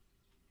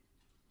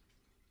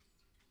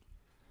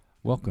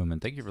Welcome,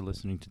 and thank you for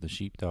listening to the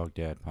Sheepdog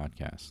Dad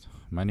podcast.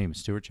 My name is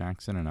Stuart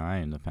Jackson, and I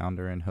am the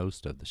founder and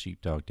host of the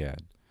Sheepdog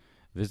Dad.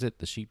 Visit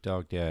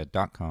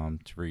thesheepdogdad.com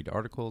to read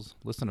articles,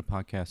 listen to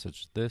podcasts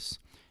such as this,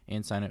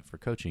 and sign up for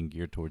coaching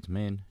geared towards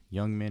men,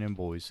 young men, and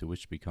boys who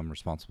wish to become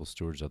responsible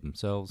stewards of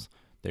themselves,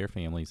 their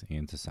families,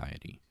 and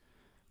society.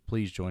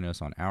 Please join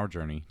us on our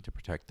journey to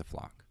protect the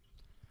flock.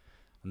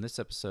 On this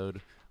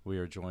episode, we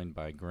are joined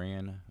by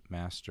Grand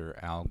Master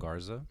Al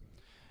Garza.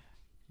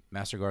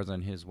 Master Garza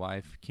and his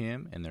wife,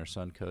 Kim, and their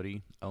son,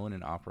 Cody, own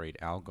and operate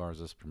Al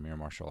Garza's Premier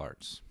Martial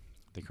Arts.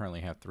 They currently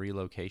have 3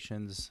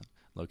 locations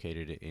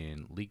located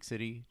in League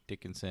City,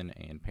 Dickinson,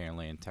 and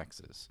Pearland,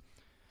 Texas.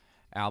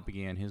 Al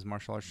began his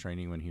martial arts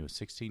training when he was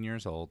 16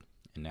 years old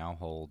and now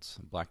holds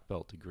black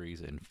belt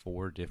degrees in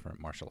 4 different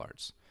martial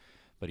arts.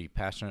 But he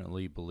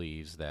passionately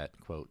believes that,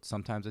 quote,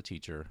 sometimes a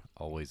teacher,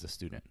 always a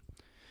student.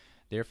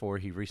 Therefore,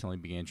 he recently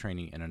began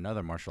training in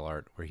another martial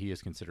art where he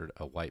is considered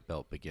a white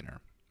belt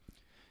beginner.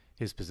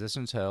 His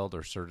positions held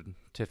or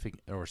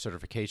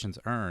certifications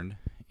earned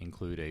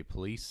include a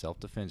police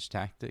self-defense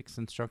tactics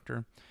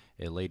instructor,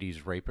 a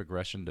ladies rape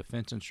aggression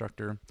defense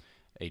instructor,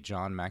 a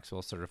John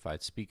Maxwell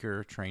certified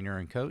speaker, trainer,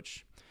 and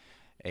coach,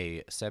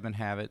 a 7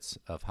 Habits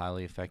of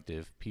Highly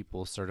Effective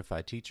People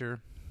certified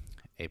teacher,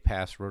 a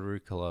past Rotary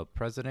Club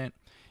president,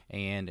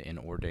 and an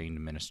ordained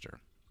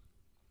minister.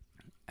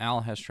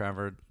 Al has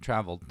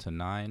traveled to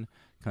 9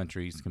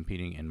 countries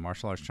competing in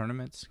martial arts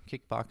tournaments,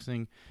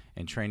 kickboxing,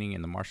 and training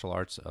in the martial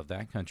arts of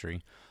that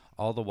country,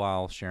 all the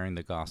while sharing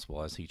the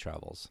gospel as he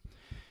travels.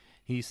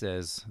 He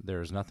says there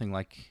is nothing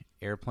like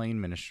airplane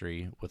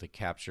ministry with a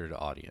captured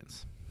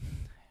audience.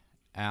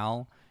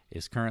 Al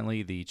is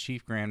currently the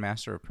Chief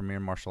Grandmaster of Premier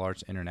Martial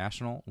Arts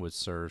International, which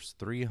serves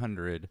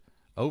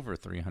over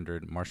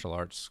 300 martial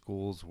arts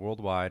schools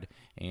worldwide,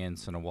 and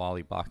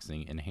Sonawali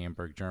Boxing in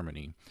Hamburg,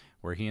 Germany,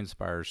 where he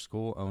inspires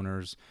school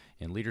owners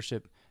in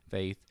leadership,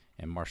 faith,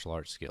 and martial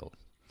arts skills.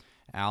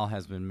 Al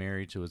has been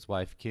married to his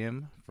wife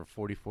Kim for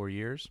 44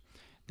 years.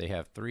 They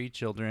have 3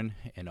 children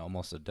and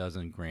almost a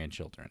dozen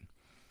grandchildren.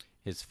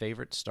 His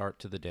favorite start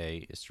to the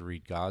day is to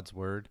read God's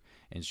Word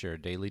and share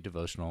a daily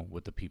devotional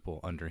with the people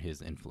under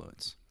his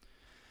influence.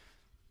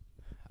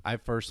 I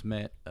first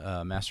met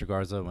Master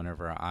Garza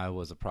whenever I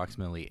was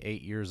approximately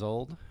 8 years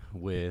old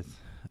with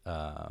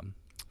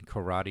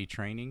karate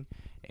training,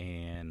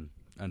 and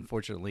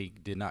unfortunately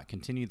did not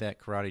continue that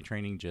karate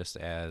training, just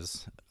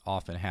as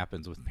often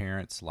happens with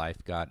parents.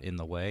 Life got in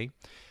the way.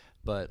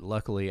 But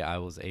luckily I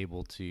was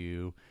able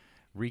to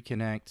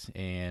reconnect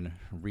and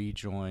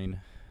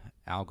rejoin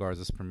Al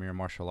Garza's Premier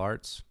Martial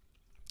Arts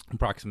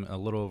approximately a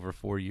little over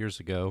 4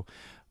 years ago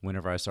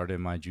whenever I started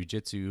my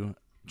jiu-jitsu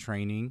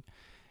training.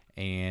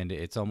 And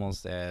it's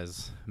almost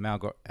as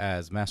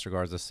Master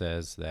Garza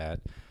says,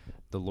 that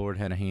the Lord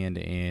had a hand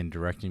in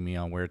directing me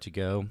on where to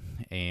go,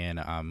 and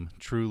I'm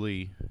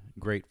truly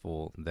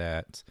grateful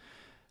that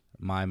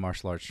my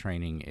martial arts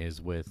training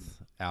is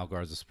with Al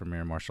Garza's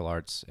Premier Martial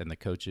Arts and the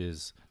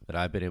coaches that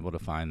I've been able to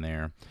find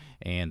there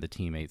and the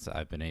teammates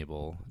I've been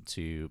able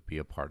to be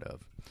a part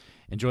of.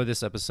 Enjoy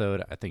this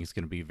episode. I think it's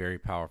going to be very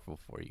powerful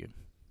for you.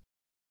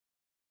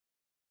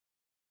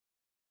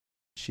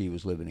 She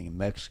was living in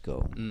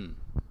Mexico,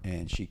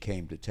 and she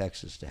came to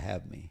Texas to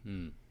have me.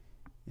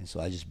 And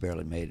so I just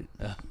barely made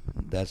it.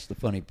 That's the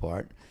funny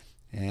part.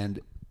 And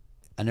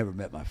I never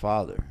met my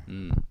father,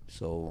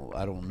 so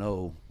I don't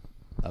know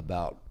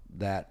about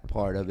that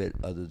part of it,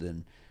 other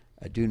than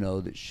I do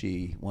know that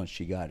once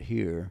she got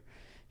here,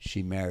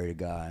 she married a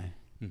guy,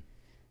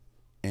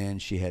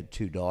 and she had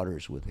 2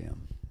 daughters with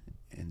him.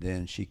 And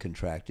then she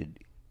contracted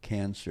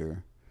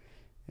cancer.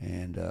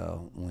 And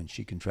when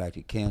she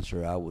contracted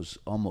cancer, I was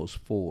almost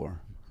 4,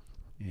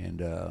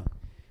 and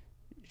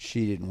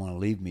she didn't want to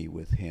leave me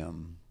with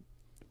him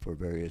for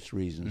various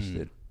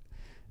reasons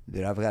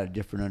that I've got a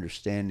different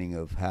understanding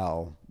of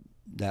how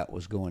that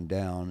was going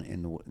down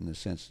in the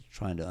sense of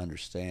trying to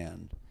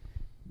understand.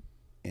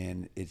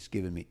 And it's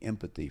given me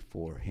empathy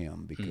for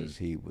him, because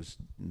he was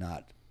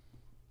not,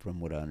 from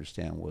what I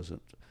understand,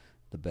 wasn't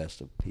the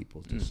best of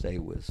people to stay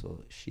with.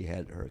 So she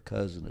had her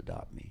cousin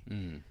adopt me.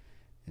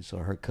 And so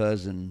her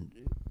cousin,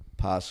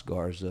 Paz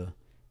Garza,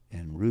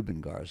 and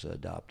Ruben Garza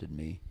adopted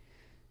me.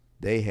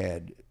 They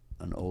had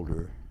an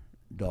older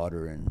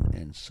daughter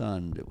and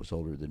son that was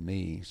older than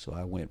me, so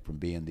I went from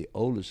being the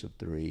oldest of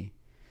 3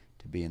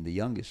 to being the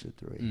youngest of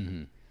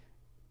 3.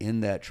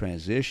 In that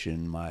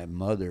transition, my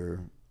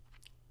mother,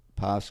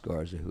 Paz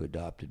Garza, who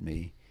adopted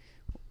me,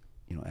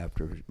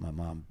 after my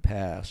mom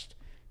passed,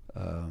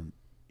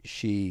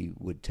 she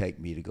would take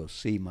me to go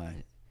see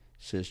my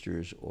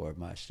sisters, or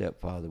my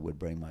stepfather would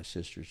bring my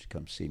sisters to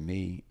come see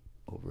me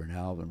over in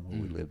Alvin, where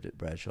we lived at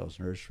Bradshaw's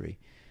Nursery.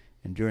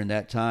 And during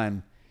that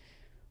time,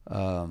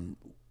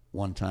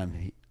 one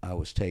time I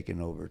was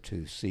taken over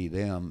to see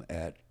them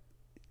at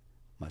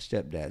my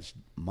stepdad's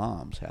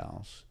mom's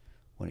house.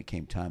 When it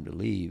came time to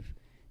leave,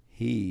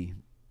 he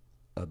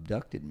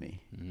abducted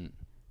me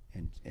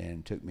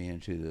and took me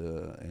into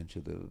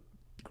the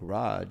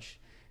garage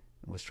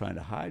and was trying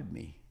to hide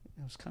me.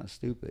 It was kind of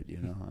stupid,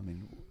 I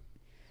mean,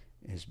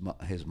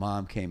 his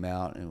mom came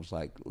out and it was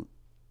like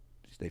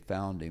they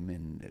found him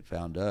and it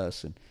found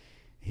us, and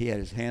he had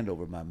his hand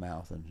over my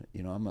mouth, and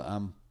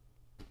I'm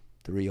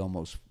 3,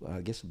 almost,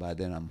 I guess by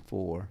then I'm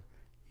 4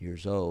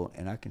 years old,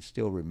 and I can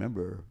still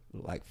remember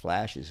like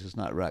flashes. It's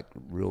not like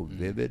real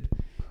vivid,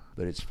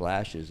 but it's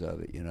flashes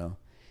of it,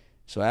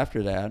 So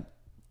after that,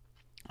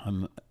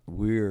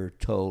 we're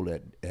told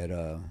at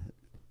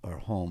our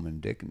home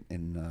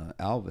in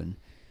Alvin,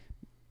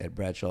 at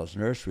Bradshaw's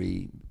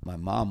Nursery, my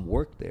mom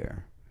worked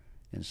there,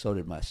 and so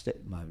did my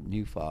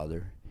new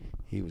father.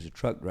 He was a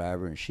truck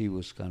driver, and she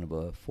was kind of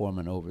a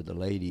foreman over the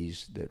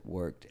ladies that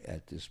worked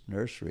at this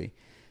nursery.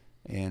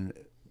 And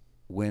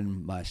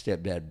when my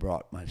stepdad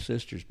brought my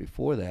sisters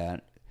before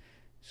that,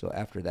 so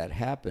after that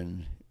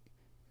happened,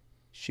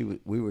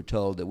 we were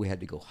told that we had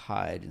to go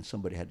hide, and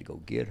somebody had to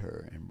go get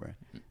her,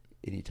 and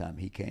anytime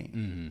he came.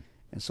 Mm-hmm.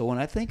 And so when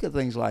I think of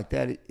things like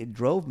that, it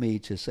drove me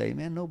to say,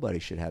 man, nobody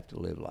should have to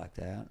live like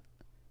that,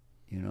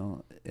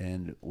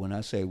 And when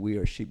I say we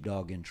are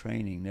sheepdog in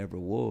training, never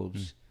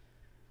wolves,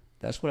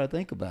 that's what I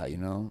think about,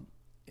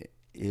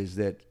 is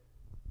that,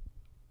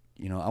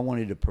 I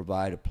wanted to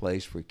provide a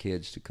place for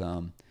kids to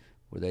come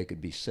where they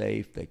could be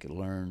safe, they could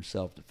learn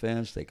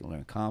self-defense, they could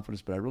learn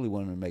confidence, but I really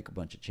wanted to make a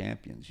bunch of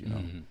champions,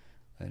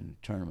 and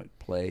tournament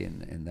play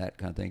and that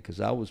kind of thing, because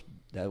that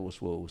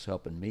was what was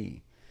helping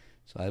me.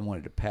 So I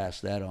wanted to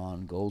pass that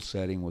on. Goal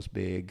setting was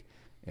big,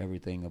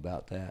 everything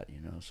about that,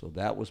 So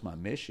that was my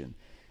mission.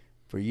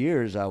 For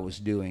years, I was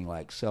doing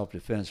like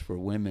self-defense for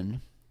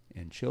women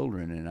and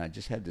children, and I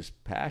just had this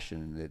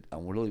passion that I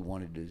really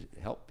wanted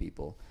to help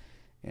people,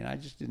 and I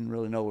just didn't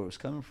really know where it was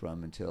coming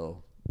from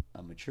until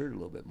I matured a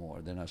little bit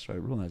more. Then I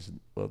started realizing,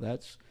 well,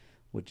 that's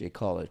what they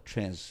call a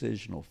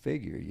transitional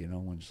figure.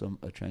 When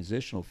a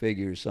transitional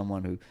figure is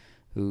someone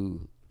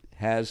who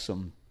has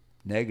some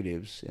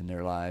negatives in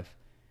their life,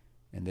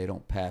 and they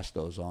don't pass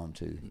those on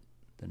to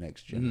the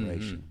next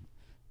generation.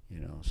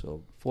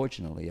 So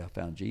fortunately, I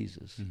found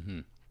Jesus,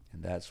 and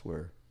that's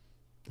where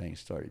things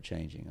started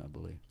changing, I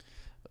believe.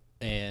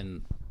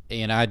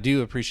 And I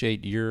do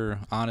appreciate your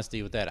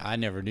honesty with that. I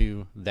never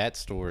knew that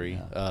story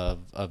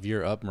of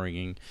your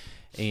upbringing,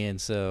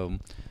 and so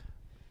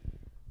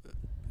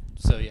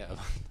yeah,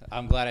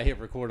 I'm glad I hit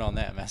record on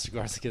that, Master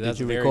Garza, because that's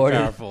very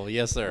powerful.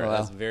 Yes, sir. Wow.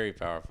 That's very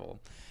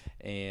powerful.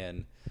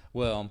 And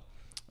well,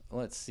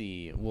 let's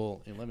see.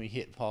 Well, let me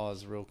hit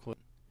pause real quick.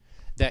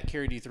 That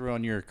carried you through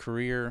on your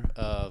career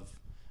of,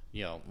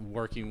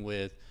 working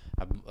with,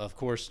 of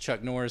course,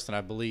 Chuck Norris, and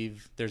I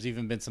believe there's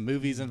even been some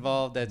movies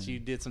involved that you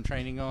did some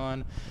training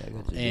on. Yeah, I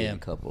got to do a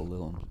couple of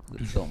little.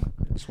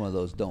 It's one of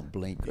those don't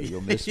blink or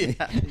you'll miss me.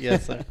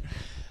 Yes, sir.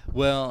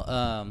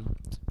 Well,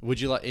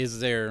 is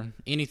there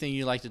anything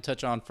you'd like to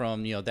touch on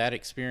from, that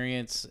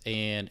experience?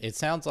 And it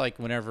sounds like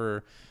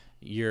whenever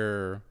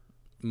your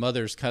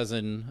mother's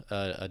cousin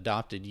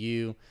adopted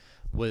you,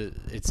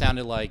 it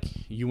sounded like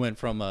you went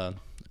from a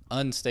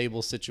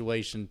unstable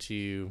situation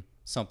to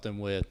something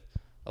with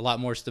a lot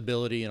more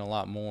stability and a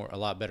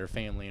lot better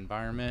family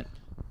environment.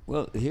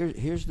 Well,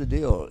 here's the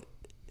deal.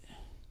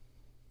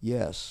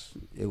 Yes,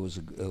 it was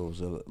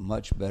a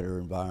much better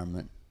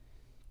environment,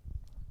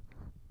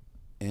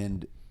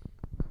 and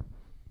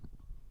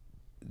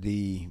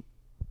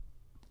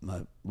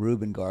my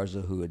Reuben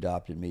Garza, who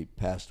adopted me,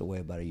 passed away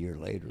about a year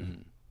later.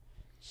 Mm-hmm.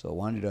 So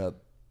I ended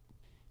up,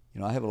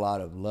 I have a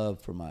lot of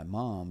love for my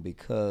mom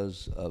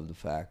because of the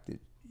fact that,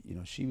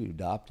 she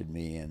adopted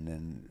me and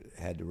then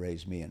had to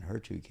raise me and her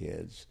 2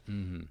 kids.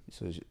 Mm-hmm.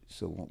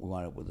 So we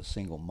wound up with a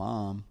single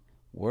mom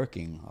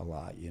working a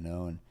lot,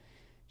 and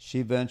she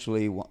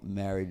eventually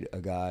married a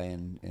guy,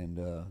 and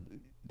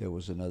there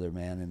was another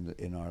man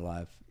in our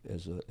life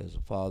as a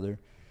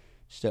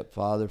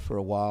stepfather for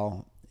a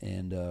while,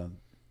 and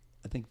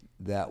I think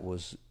that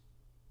was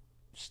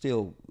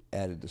still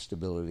added to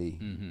stability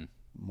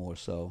more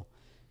so,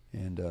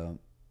 and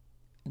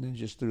then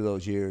just through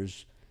those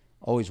years,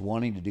 always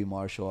wanting to do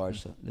martial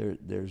arts.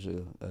 There's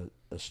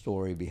a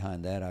story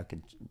behind that. I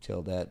could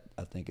tell that.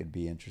 I think it'd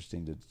be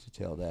interesting to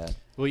tell that.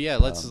 Well, yeah,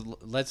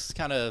 let's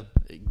kind of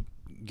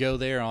go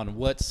there on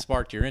what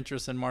sparked your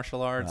interest in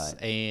martial arts,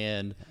 right.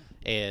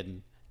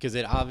 and because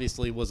it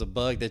obviously was a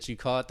bug that you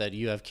caught that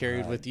you have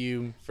carried with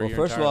you for your entire life.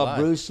 Well, first of all,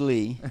 Bruce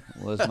Lee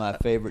was my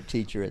favorite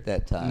teacher at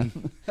that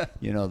time.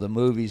 The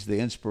movies, the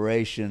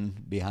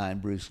inspiration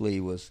behind Bruce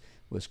Lee was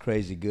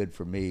crazy good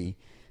for me.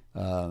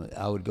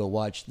 I would go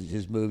watch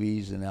his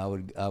movies, and I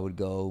would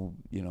go,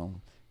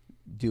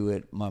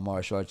 do my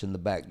martial arts in the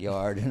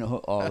backyard and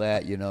all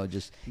that,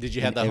 just. Did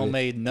you have the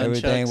homemade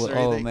nunchucks everything? Or anything?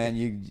 Oh man,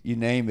 you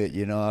name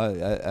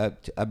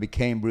it, I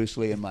became Bruce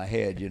Lee in my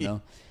head,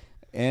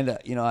 and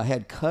I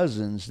had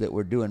cousins that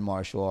were doing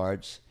martial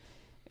arts,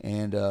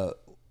 and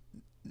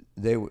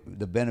they were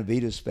the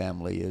Benavides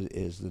family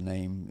is the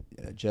name.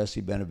 Jesse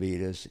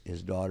Benavides,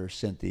 his daughter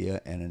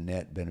Cynthia, and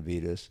Annette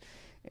Benavides.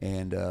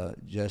 And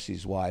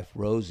Jesse's wife,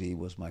 Rosie,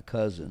 was my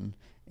cousin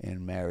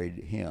and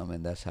married him,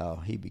 and that's how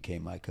he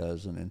became my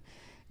cousin.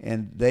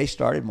 And they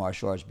started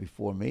martial arts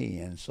before me,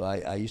 and so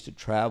I used to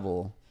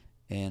travel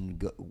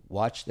and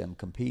watch them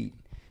compete.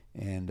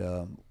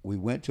 And we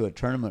went to a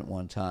tournament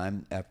one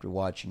time after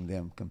watching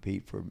them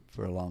compete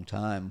for a long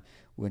time.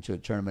 We went to a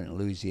tournament in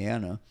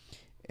Louisiana.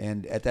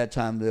 And at that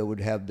time, they would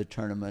have the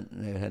tournament,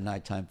 and they had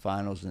nighttime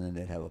finals, and then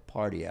they'd have a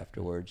party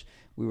afterwards.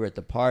 We were at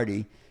the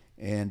party,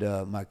 and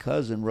my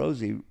cousin,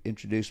 Rosie,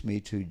 introduced me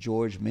to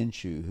George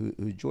Minshew,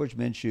 who George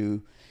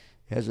Minshew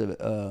has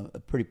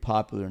a pretty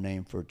popular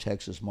name for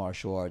Texas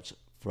martial arts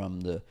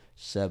from the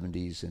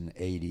 70s and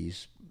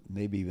 80s,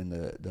 maybe even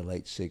the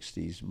late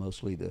 60s,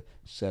 mostly the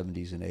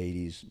 70s and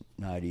 80s,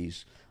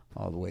 90s,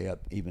 all the way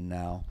up even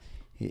now.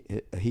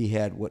 He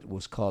had what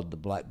was called the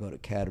Black Belt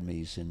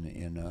Academies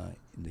in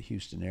the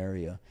Houston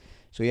area.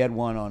 So he had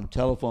one on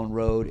Telephone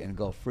Road and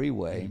Gulf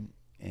Freeway,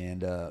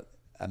 and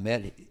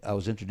I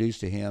was introduced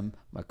to him.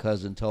 My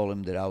cousin told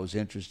him that I was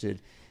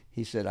interested.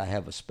 He said, I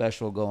have a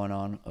special going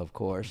on, of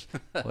course.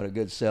 What a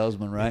good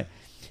salesman, right?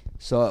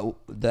 So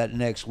that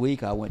next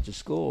week I went to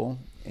school,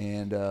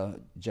 and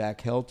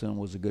Jack Helton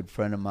was a good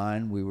friend of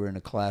mine. We were in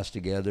a class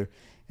together,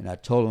 and I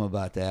told him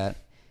about that,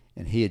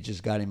 and he had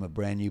just got him a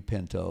brand new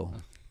Pinto.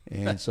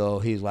 And so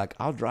he's like,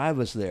 I'll drive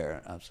us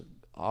there. I said,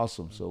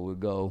 awesome.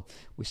 So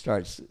we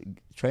start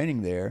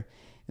training there.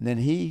 And then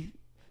he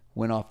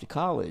went off to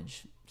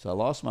college. So I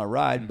lost my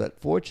ride, but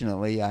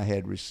fortunately I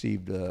had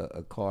received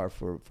a car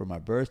for my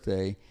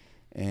birthday.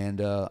 And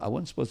I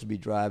wasn't supposed to be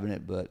driving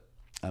it, but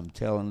I'm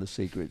telling the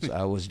secrets.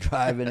 I was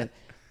driving it.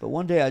 But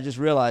one day I just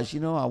realized,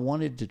 I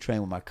wanted to train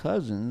with my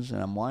cousins, and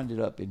I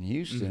winded up in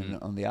Houston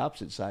on the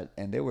opposite side,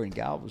 and they were in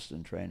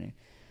Galveston training.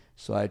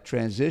 So I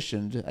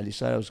transitioned. I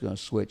decided I was going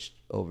to switch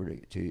over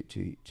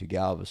to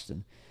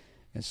Galveston.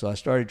 And so I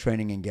started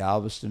training in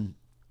Galveston.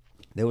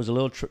 There was a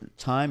little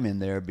time in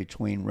there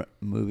between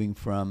moving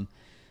from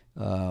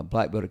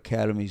Black Belt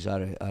Academies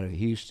out of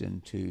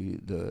Houston to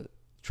the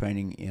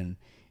training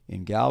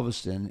in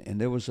Galveston.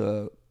 And there was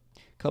a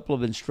couple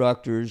of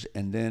instructors,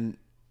 and then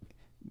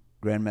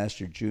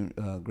Grandmaster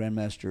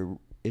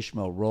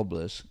Ishmael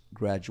Robles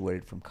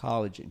graduated from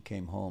college and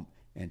came home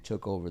and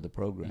took over the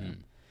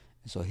program.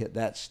 So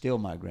that's still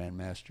my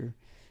grandmaster,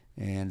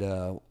 and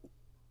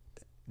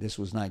this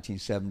was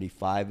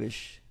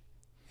 1975-ish,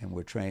 and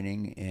we're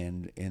training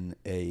in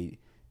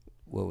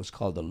what was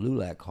called the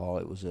Lulac Hall.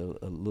 It was a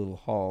little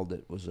hall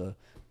that was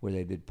where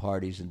they did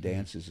parties and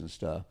dances and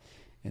stuff.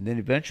 And then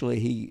eventually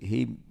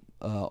he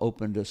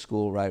opened a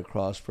school right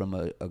across from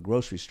a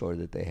grocery store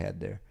that they had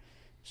there.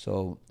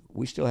 So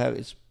we still have,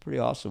 it's pretty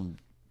awesome.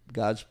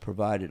 God's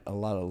provided a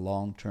lot of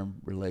long-term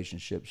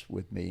relationships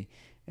with me.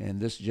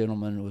 And this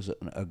gentleman was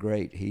a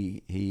great.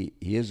 He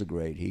is a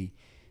great. He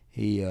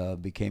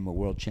became a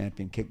world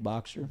champion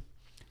kickboxer.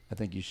 I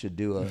think you should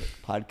do a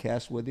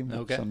podcast with him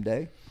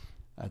someday.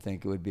 I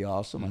think it would be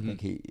awesome. I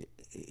think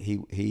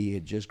he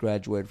had just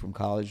graduated from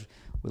college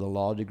with a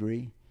law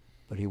degree,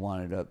 but he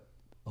wound up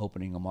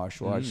opening a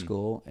martial arts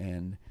school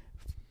and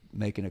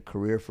making a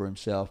career for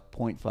himself,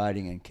 point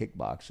fighting and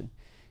kickboxing.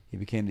 He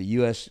became the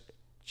U.S.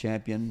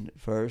 champion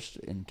first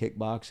in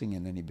kickboxing,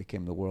 and then he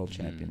became the world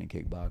champion in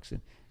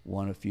kickboxing.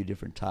 Won a few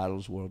different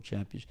titles, world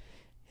champions.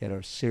 Had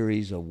a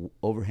series of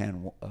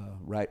overhand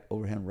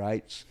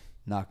rights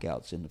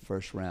knockouts in the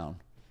first round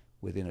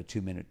within a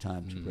 2-minute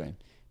time frame.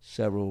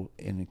 Several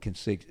in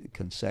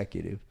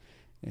consecutive,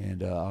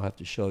 and I'll have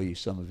to show you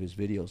some of his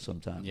videos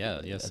sometime. Yeah,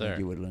 yes, sir. I think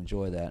you would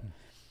enjoy that.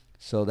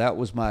 So that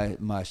was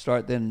my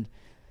start. Then,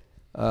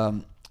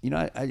 I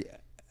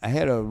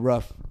had a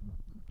rough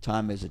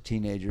time as a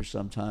teenager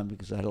sometimes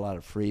because I had a lot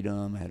of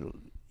freedom. I had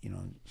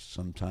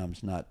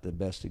sometimes not the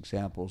best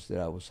examples that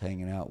I was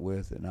hanging out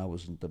with, and I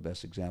wasn't the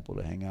best example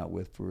to hang out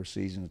with for a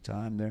season of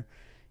time there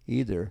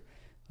either.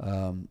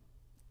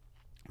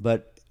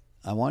 But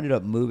I wound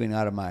up moving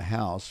out of my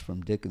house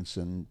from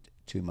Dickinson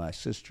to my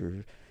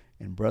sister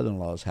and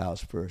brother-in-law's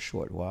house for a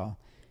short while,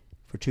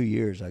 for 2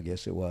 years, I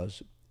guess it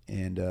was.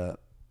 And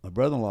my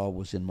brother-in-law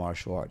was in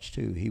martial arts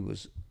too. He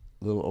was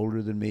a little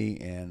older than me,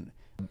 and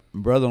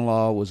my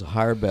brother-in-law was a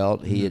higher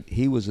belt.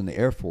 He was in the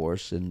Air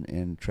Force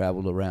and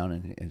traveled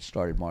around and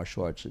started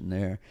martial arts in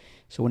there.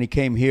 So when he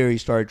came here, he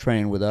started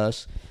training with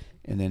us,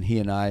 and then he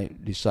and I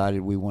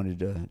decided we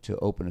wanted to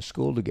open a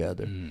school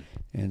together.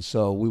 And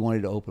so we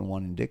wanted to open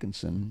one in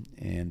Dickinson.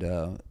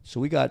 And so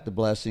we got the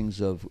blessings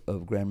of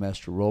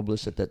Grandmaster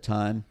Robles at that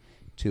time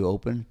to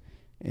open.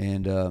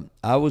 And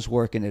I was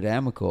working at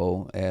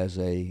Amoco as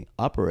a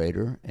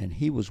operator, and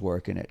he was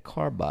working at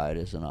Carbide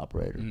as an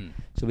operator.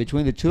 So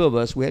between the two of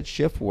us, we had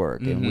shift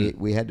work, and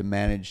we had to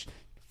manage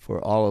for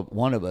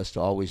one of us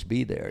to always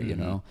be there,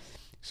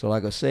 So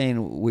like I was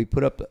saying, we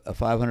put up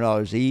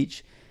 $500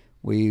 each.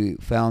 We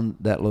found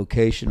that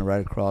location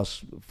right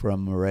across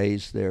from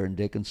Murray's there in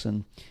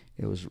Dickinson.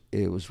 It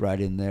was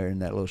right in there in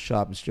that little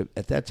shopping strip.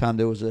 At that time,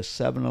 there was a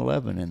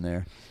 7-Eleven in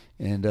there,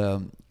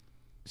 and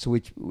so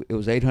it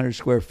was 800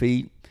 square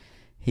feet.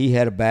 He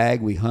had a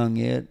bag. We hung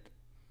it.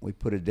 We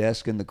put a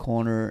desk in the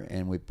corner,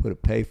 and we put a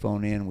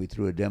payphone in. We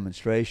threw a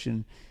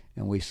demonstration,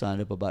 and we signed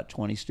up about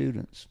 20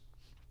 students,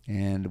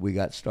 and we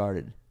got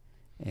started.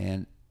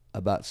 And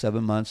about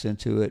 7 months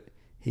into it,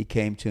 he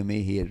came to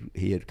me.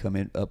 He had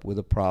come up with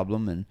a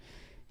problem, and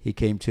he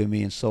came to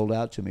me and sold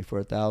out to me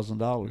for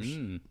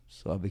 $1,000.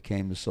 So I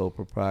became the sole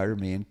proprietor,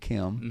 me and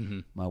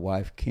Kim, my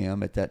wife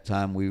Kim. At that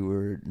time, we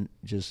were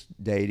just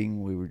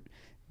dating.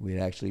 We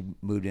had actually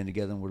moved in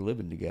together and were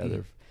living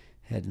together.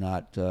 Had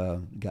not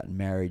gotten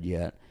married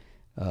yet.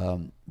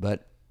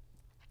 But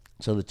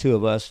so the two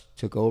of us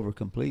took over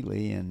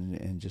completely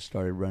and just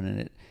started running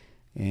it.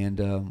 And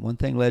one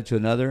thing led to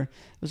another.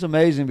 It was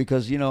amazing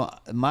because,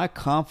 my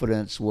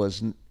confidence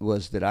was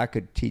that I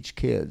could teach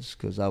kids,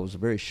 because I was a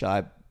very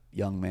shy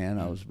young man.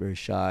 I was very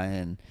shy,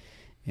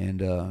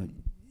 and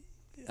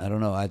I don't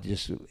know, I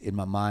just, in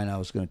my mind, I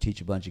was going to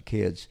teach a bunch of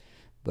kids,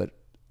 but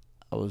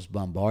I was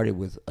bombarded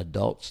with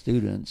adult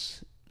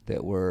students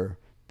that were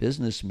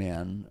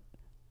businessmen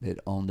that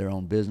owned their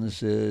own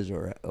businesses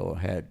or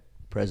had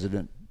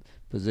president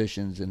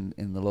positions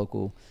in the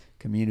local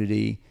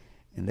community,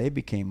 and they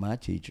became my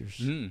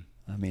teachers.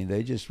 I mean,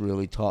 they just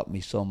really taught me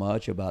so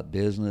much about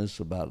business,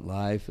 about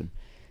life,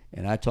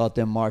 and I taught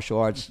them martial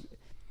arts.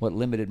 What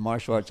limited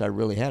martial arts I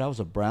really had. I was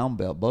a brown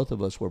belt. Both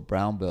of us were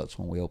brown belts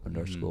when we opened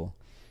our school.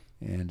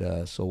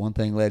 And so one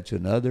thing led to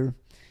another.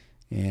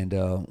 And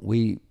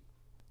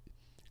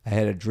I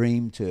had a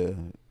dream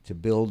to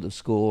build a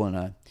school,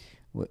 and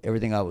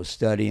everything I was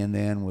studying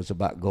then was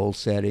about goal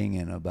setting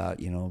and about,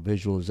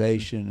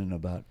 visualization and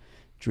about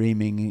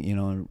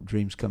dreaming,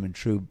 dreams coming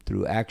true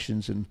through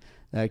actions and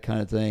that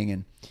kind of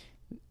thing.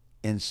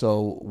 And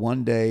so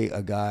one day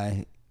a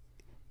guy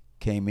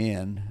came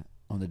in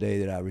on the day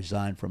that I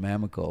resigned from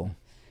Amoco,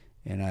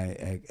 and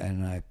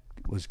I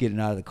was getting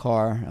out of the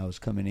car. I was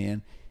coming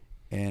in,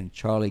 and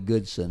Charlie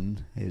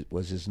Goodson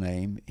was his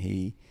name.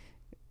 He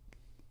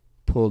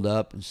pulled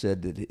up and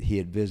said that he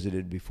had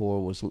visited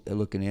before, was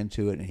looking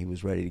into it, and he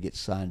was ready to get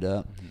signed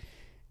up.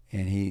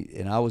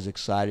 And I was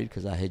excited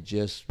because I had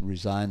just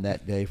resigned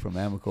that day from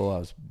Amoco. I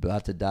was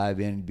about to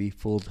dive in and be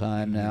full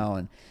time now,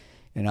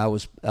 and I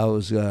was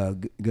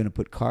going to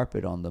put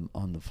carpet on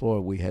the floor.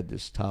 We had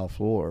this tile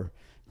floor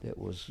that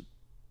was,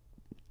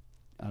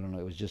 I don't know,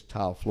 it was just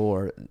tile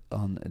floor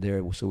on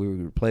there, so we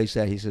would replace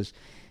that. He says,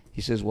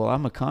 well,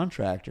 I'm a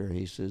contractor.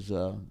 He says,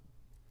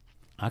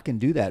 I can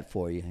do that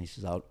for you. And he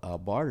says, I'll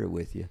barter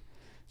with you.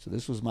 So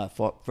this was my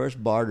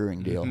first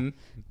bartering deal.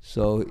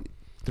 So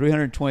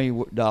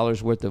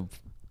 $320 worth of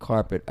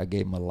carpet, I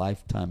gave him a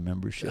lifetime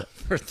membership.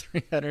 For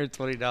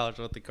 $320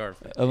 worth of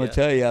carpet. I'm going to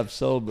tell you, I've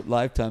sold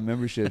lifetime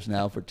memberships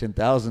now for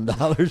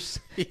 $10,000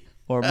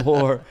 or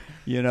more,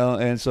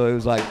 and so it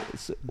was like,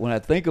 when I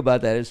think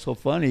about that, it's so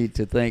funny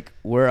to think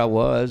where I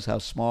was, how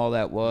small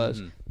that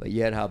was, but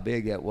yet how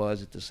big that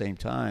was at the same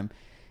time.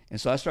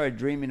 And so I started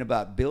dreaming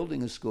about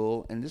building a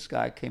school, and this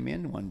guy came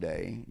in one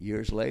day,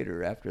 years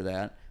later, after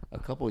that, a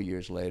couple of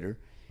years later,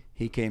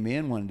 he came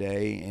in one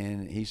day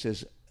and he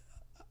says,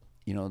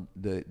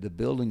 the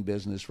building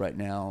business right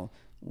now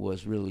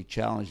was really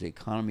challenged. The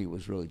economy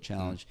was really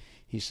challenged.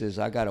 He says,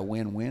 I got a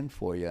win-win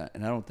for you.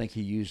 And I don't think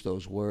he used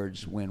those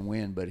words,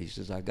 win-win, but he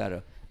says, I got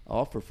an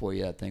offer for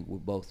you. I think we'll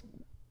both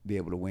be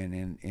able to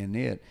win in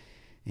it.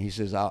 And he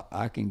says,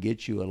 I can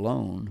get you a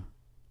loan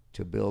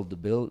to build the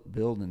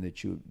building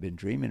that you've been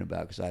dreaming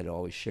about, because I'd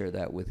always share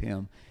that with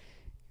him.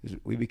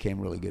 We became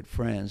really good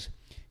friends.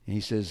 And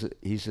he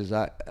says,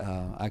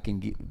 I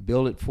can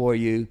build it for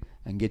you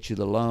and get you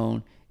the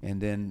loan,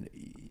 and then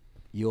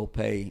you'll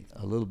pay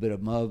a little bit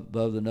above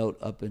the note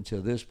up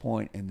until this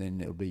point, and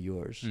then it'll be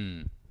yours.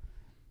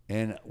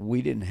 And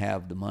we didn't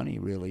have the money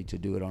really to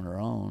do it on our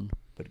own,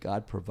 but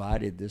God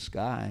provided this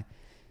guy.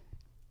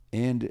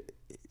 And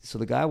so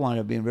the guy wound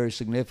up being very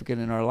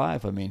significant in our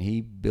life. I mean,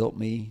 he built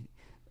me.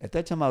 At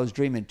that time, I was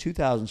dreaming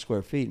 2,000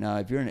 square feet. Now,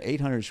 if you're in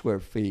 800 square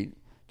feet,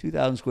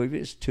 2,000 square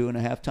feet is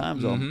 2.5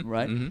 times on,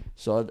 right?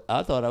 So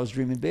I thought I was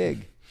dreaming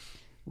big.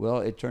 Well,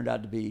 it turned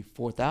out to be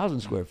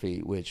 4,000 square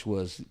feet, which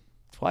was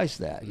twice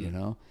that,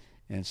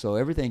 And so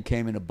everything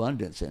came in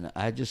abundance, and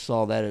I just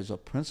saw that as a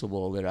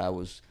principle that I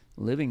was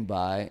living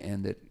by,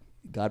 and that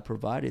God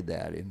provided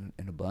that in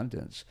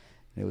abundance.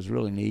 And it was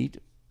really neat.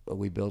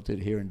 We built it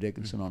here in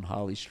Dickinson on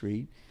Holly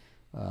Street.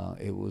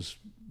 It was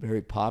a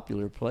very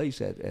popular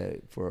place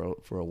for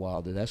a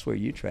while. That's where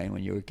you trained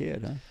when you were a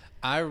kid,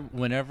 huh?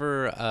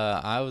 Whenever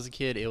I was a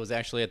kid, it was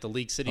actually at the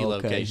League City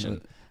location.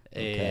 Okay.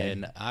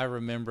 And I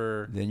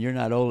remember... Then you're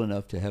not old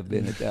enough to have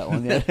been at that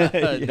one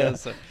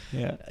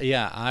yet.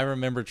 Yeah, I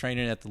remember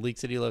training at the League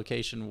City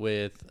location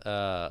with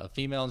a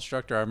female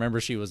instructor. I remember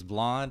she was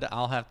blonde.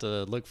 I'll have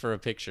to look for a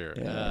picture.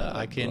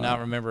 I cannot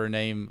remember her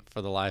name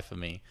for the life of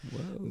me.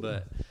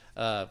 Whoa.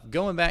 But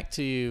going back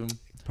to...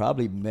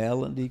 Probably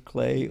Melanie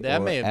Clay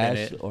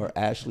or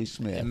Ashley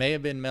Smith. It may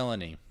have been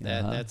Melanie.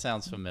 That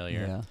sounds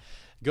familiar. Yeah.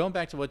 Going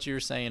back to what you were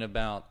saying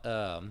about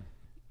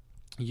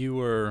you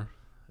were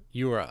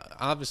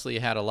obviously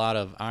had a lot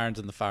of irons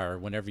in the fire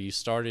whenever you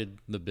started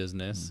the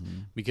business,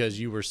 because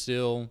you were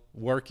still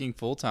working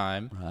full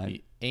time,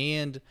 right,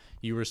 and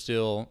you were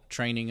still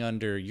training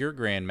under your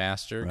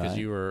grandmaster, because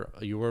you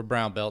were a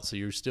brown belt, so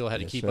you still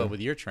had to keep up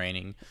with your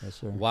training,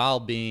 while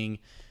being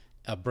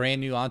a brand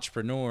new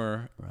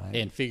entrepreneur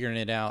and figuring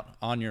it out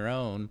on your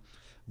own.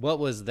 What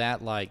was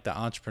that like, the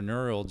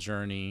entrepreneurial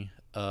journey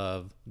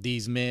of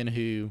these men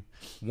who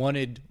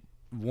wanted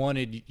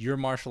your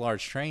martial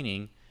arts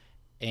training,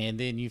 and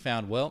then you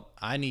found, well,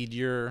 I need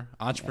your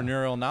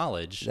entrepreneurial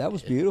knowledge. That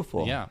was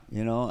beautiful. Yeah.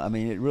 You know, I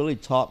mean, it really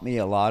taught me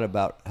a lot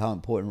about how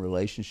important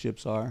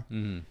relationships are.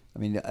 Mm-hmm. I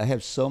mean, I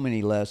have so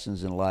many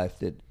lessons in life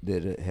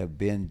that have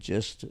been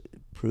just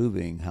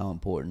proving how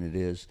important it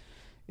is.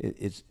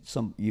 It's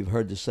you've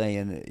heard the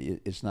saying,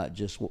 it's not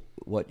just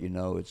what you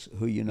know, it's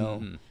who you know.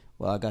 Mm-hmm.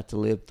 Well, I got to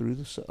live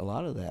through a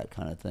lot of that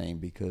kind of thing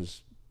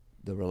because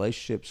the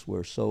relationships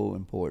were so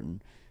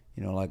important.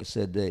 You know, like I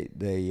said,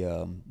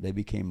 they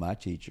became my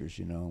teachers.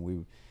 You know,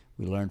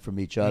 we learned from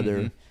each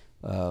other.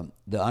 Mm-hmm.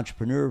 The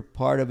entrepreneur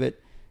part of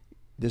it,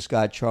 this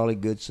guy Charlie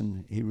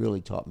Goodson, he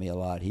really taught me a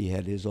lot. He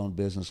had his own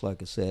business,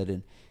 like I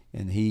said,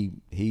 and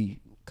he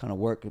kind of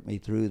worked with me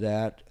through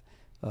that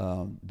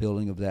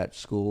building of that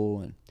school.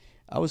 And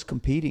I was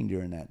competing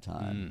during that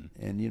time,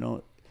 and you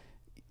know,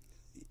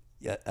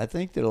 I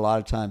think that a lot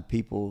of time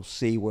people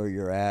see where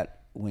you're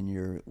at when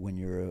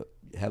you're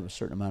have a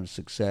certain amount of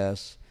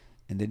success.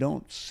 And they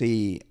don't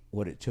see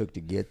what it took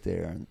to get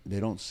there. And they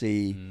don't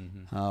see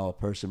how a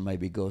person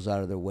maybe goes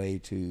out of their way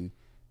to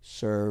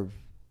serve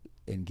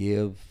and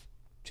give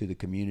to the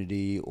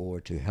community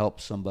or to help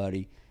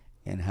somebody,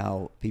 and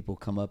how people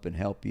come up and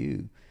help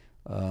you.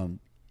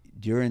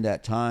 During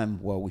that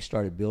time while we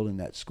started building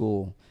that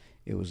school,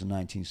 it was in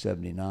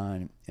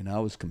 1979, and I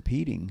was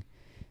competing.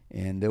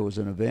 And there was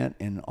an event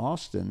in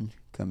Austin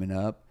coming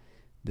up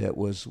that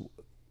was,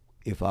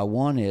 if I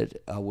won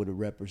it, I would have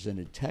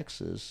represented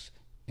Texas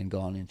and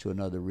gone into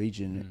another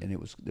region, and it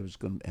was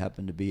going to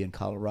happen to be in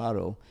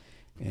Colorado.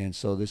 And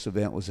so this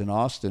event was in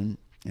Austin,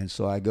 and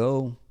so I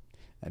go.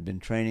 I'd been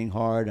training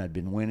hard, I'd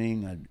been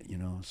winning,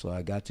 so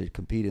I got to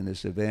compete in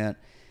this event.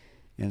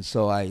 And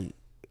so I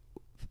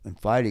am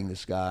fighting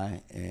this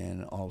guy,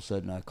 and all of a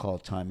sudden I call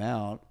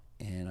timeout,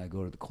 and I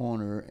go to the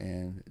corner,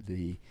 and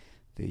the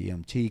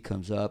EMT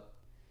comes up,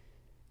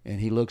 and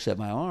he looks at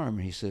my arm,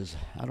 and he says,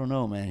 "I don't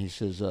know, man." He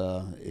says,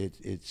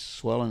 it's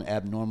swelling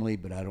abnormally,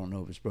 but I don't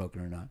know if it's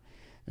broken or not.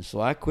 And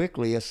so I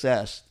quickly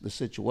assessed the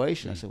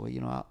situation. I said,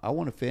 well, I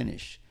want to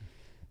finish.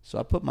 So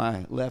I put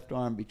my left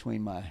arm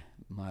between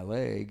my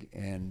leg,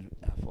 and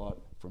I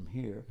fought from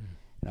here.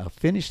 And I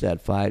finished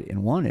that fight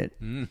and won it.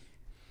 Then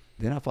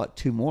I fought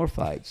 2 more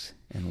fights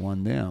and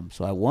won them.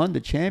 So I won the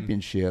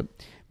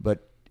championship,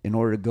 but in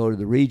order to go to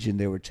the region,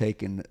 they were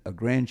taking a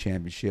grand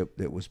championship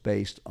that was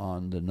based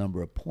on the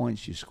number of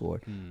points you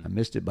scored. I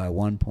missed it by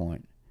 1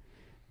 point.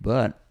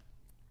 But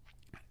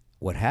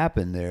what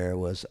happened there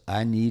was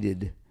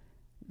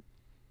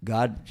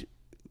God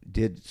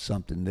did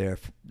something there.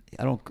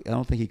 I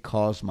don't think he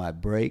caused my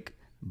break,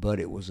 but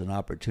it was an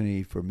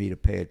opportunity for me to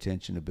pay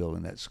attention to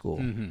building that school.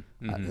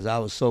 Because I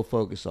was so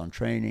focused on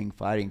training,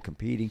 fighting,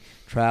 competing,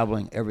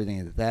 traveling,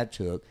 everything that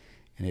took,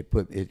 and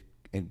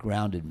it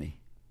grounded me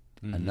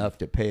enough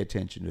to pay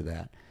attention to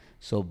that.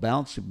 So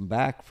bouncing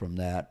back from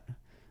that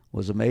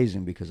was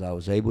amazing because I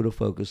was able to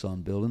focus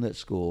on building that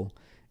school,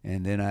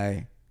 and then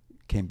I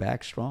came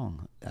back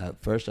strong.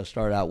 First, I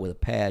started out with a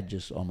pad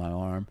just on my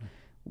arm,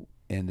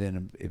 and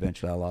then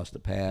eventually I lost the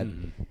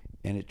pad.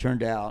 And it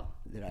turned out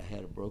that I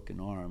had a broken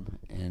arm.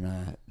 And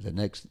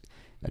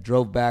I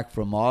drove back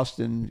from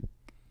Austin.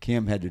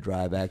 Kim had to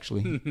drive,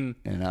 actually.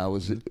 And I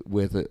was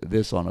with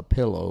this on a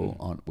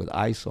pillow with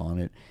ice on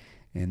it.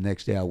 And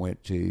next day I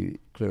went to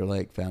Clear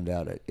Lake, found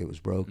out it was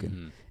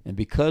broken. And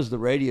because the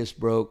radius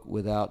broke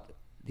without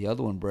the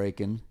other one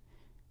breaking,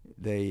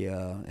 they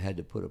had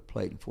to put a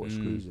plate and 4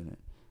 screws in it.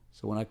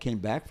 So when I came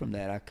back from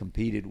that, I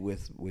competed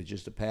with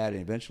just a pad,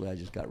 and eventually I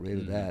just got rid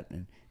of that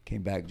and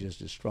came back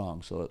just as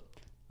strong. So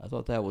I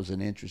thought that was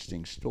an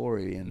interesting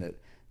story in that,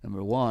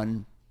 number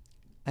one,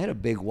 I had a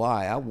big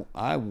why.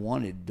 I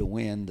wanted to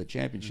win the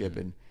championship,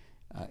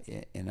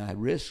 and I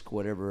risked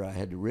whatever I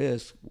had to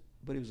risk,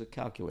 but it was a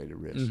calculated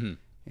risk.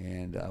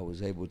 And I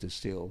was able to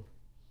still,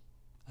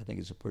 I think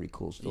it's a pretty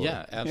cool story.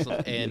 Yeah,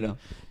 absolutely.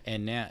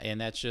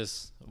 And that's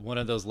just one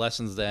of those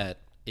lessons that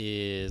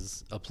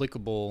is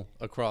applicable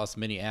across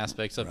many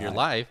aspects of your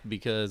life,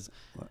 because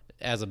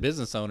as a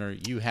business owner,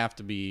 you have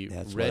to be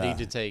ready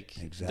to take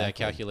that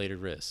calculated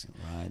risk.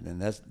 Right.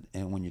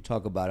 And when you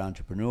talk about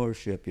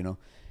entrepreneurship,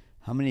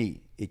 how many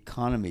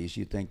economies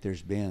you think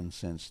there's been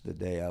since the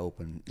day I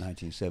opened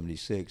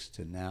 1976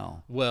 to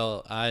now?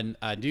 Well,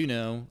 I do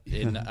know,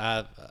 and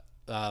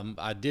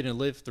I didn't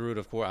live through it,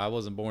 of course. I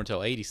wasn't born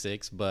until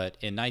 86, but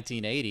in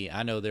 1980,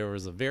 I know there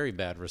was a very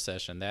bad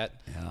recession. That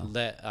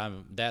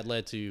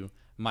led to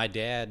my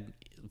dad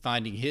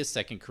finding his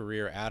second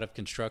career out of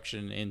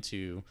construction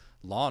into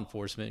law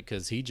enforcement,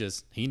 because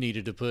he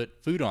needed to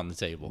put food on the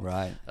table,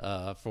 right,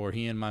 for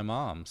he and my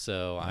mom.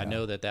 So I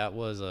know that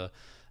was a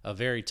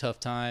very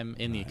tough time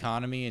in the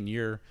economy, and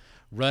you're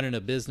running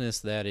a business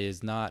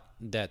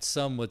that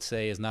some would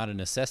say is not a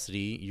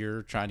necessity.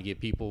 You're trying to get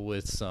people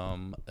with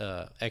some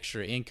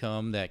extra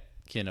income that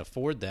can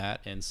afford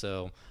that. And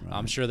so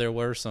I'm sure there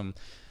were some,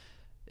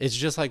 it's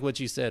just like what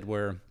you said,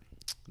 where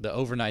the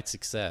overnight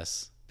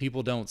success,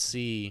 people don't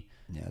see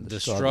the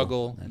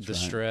struggle, the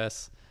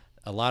stress,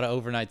 a lot of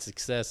overnight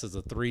success is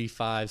a 3,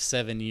 5,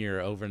 7 year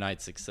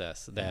overnight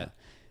success.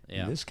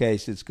 In this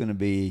case, it's going to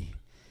be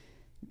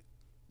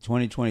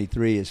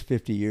 2023 is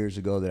 50 years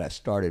ago that I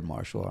started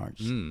martial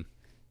arts.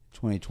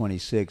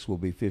 2026 will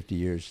be 50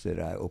 years that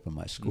I opened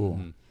my school.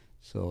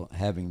 So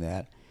having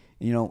that,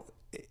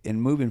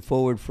 and moving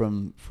forward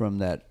from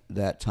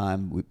that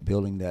time,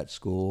 building that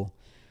school,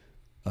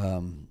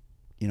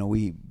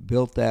 we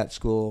built that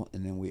school,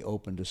 and then we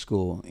opened a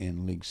school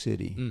in League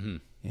City.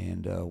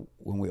 And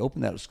when we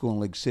opened that school in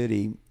League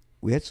City,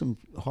 we had some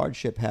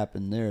hardship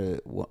happen there.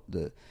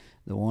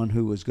 The one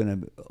who was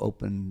going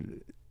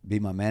to be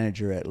my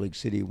manager at League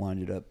City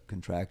winded up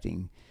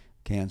contracting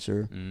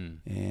cancer,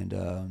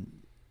 and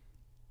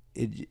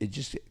it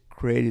just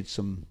created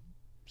some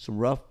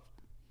rough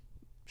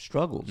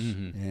struggles.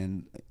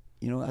 And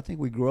I think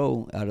we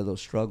grow out of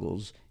those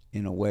struggles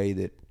in a way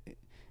that,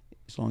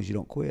 as long as you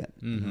don't quit.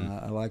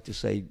 I like to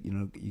say,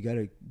 you got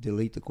to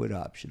delete the quit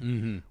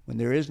option. When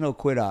there is no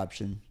quit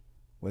option,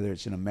 whether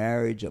it's in a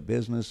marriage, a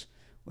business,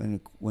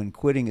 when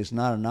quitting is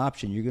not an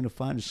option, you're going to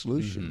find a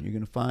solution. You're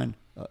going to find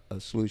a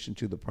solution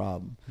to the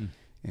problem.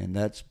 And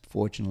that's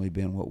fortunately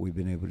been what we've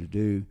been able to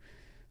do.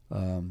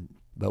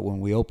 But when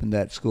we opened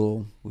that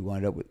school, we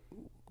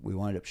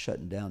wind up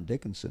shutting down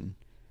Dickinson,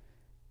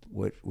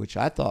 which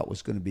I thought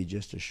was going to be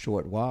just a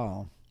short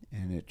while,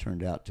 and it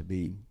turned out to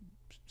be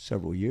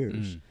several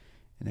years.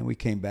 And then we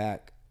came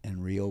back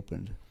and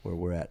reopened where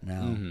we're at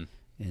now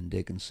in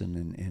Dickinson,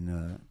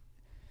 in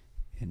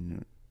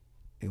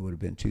it would have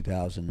been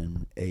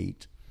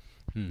 2008.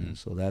 And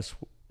so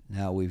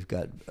now we've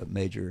got a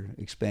major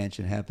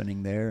expansion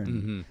happening there.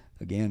 And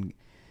again,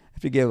 I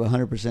have to give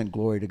 100%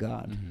 glory to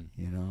God.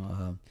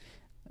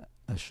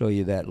 I'll show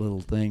you that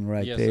little thing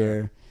right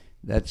there. Sir.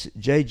 That's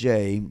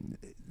JJ.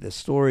 The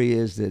story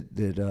is that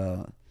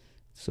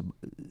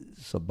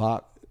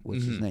Sabak,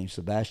 what's his name?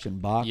 Sebastian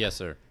Bach. Yes,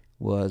 sir.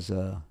 Was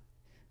a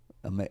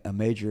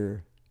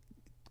major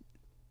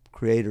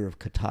creator of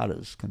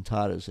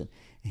cantatas, and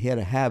he had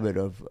a habit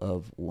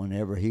of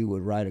whenever he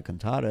would write a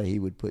cantata, he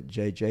would put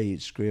JJ.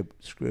 He'd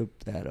scribble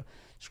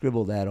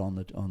that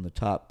on the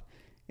top,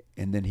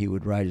 and then he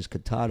would write his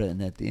cantata,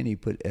 and at the end he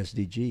put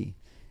SDG,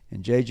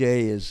 and JJ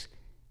is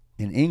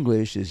in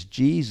English is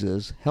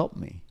Jesus help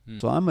me.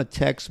 So I'm a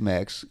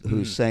Tex-Mex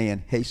who's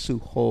saying Jesus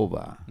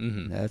Hova.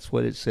 That's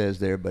what it says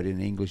there, but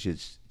in English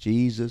it's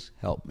Jesus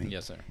help me.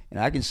 Yes, sir. And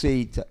I can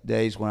see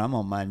days when I'm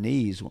on my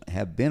knees,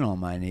 have been on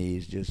my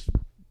knees, just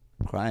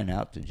crying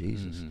out to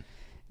Jesus.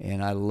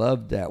 And I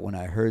loved that when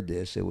I heard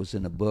this. It was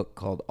in a book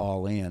called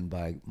All In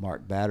by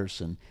Mark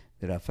Batterson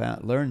that I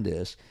learned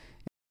this.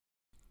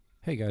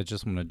 Hey guys,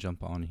 just want to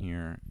jump on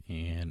here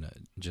and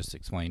just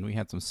explain. We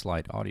had some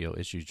slight audio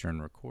issues during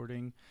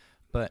recording,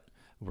 but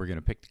we're going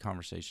to pick the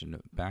conversation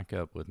back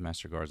up with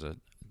Master Garza,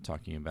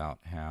 talking about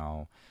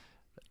how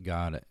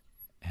God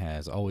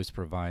has always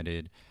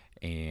provided,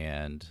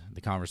 and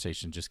the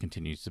conversation just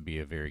continues to be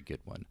a very good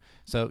one.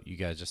 So you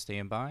guys just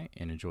stand by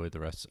and enjoy the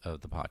rest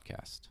of the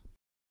podcast.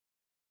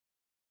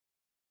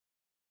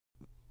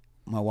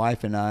 My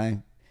wife and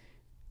I,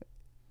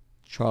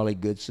 Charlie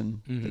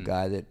Goodson, the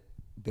guy that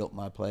built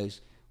my place,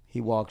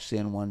 he walks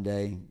in one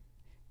day.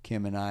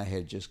 Kim and I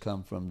had just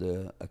come from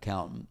the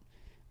accountant.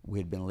 We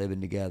had been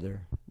living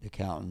together. The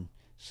accountant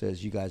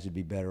says, you guys would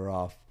be better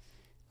off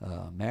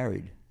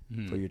married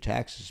for your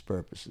taxes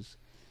purposes.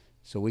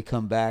 So we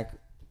come back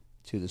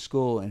to the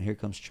school, and here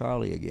comes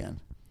Charlie again,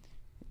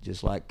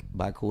 just like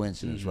by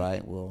coincidence,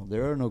 right? Well,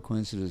 there are no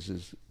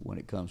coincidences when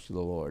it comes to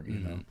the Lord.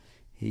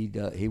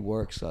 He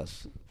works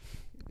us.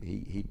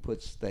 He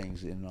puts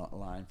things in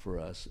line for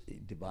us,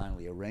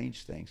 divinely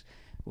arranged things.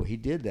 Well, he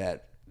did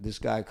that. This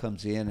guy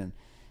comes in, and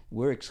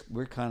we're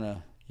kind of,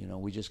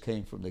 we just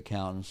came from the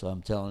accountant, so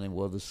I'm telling him,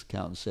 well, this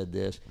accountant said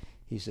this.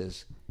 He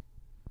says,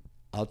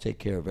 I'll take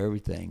care of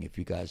everything if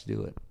you guys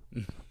do it.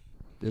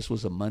 This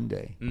was a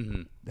Monday.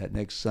 That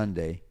next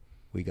Sunday,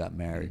 we got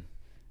married.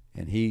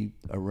 And he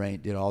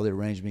did all the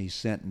arrangement. He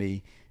sent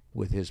me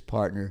with his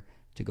partner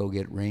to go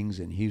get rings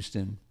in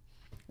Houston.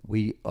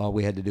 All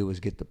we had to do was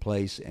get the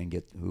place and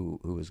get who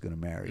was going to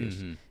marry us.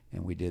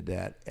 And we did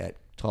that at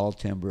Tall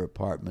Timber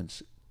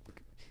Apartments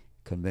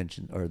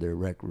convention, or their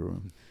rec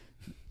room.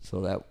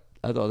 So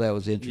I thought that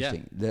was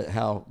interesting, that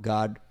how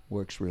God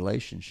works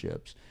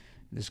relationships.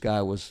 This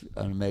guy was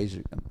an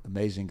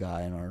amazing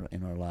guy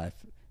in our life,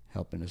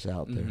 helping us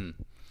out there.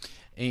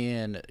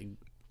 And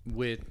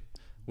with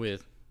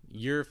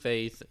your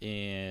faith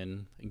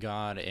in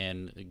God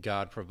and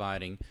God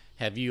providing,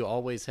 have you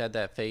always had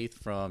that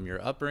faith from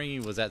your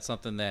upbringing? Was that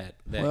something that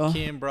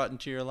Kim brought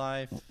into your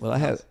life? Well, I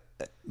have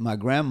my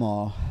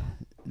grandma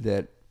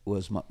that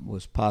was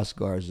Paz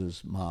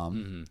Garza's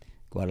mom.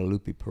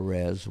 Guadalupe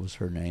Perez was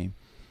her name.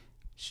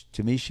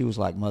 To me, she was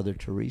like Mother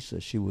Teresa.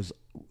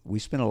 We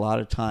spent a lot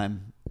of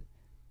time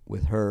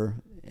with her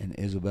and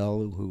Isabel,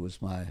 who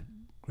was my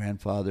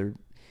grandfather,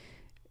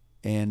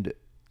 and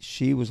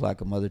she was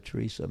like a Mother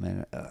Teresa.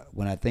 Man,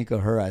 when I think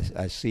of her,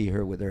 I see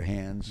her with her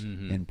hands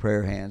in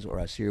prayer hands, or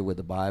I see her with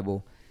the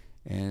Bible.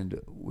 And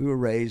we were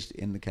raised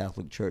in the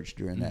Catholic Church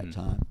during that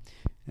time.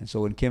 And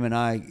so when Kim and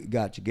I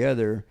got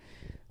together,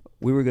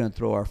 we were going to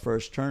throw our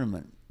first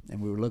tournament,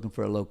 and we were looking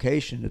for a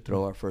location to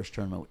throw our first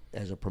tournament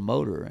as a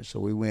promoter. And so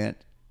we went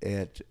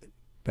at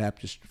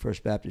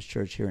First Baptist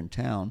Church here in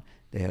town.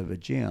 They have a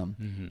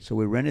gym, so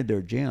we rented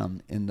their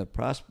gym. In the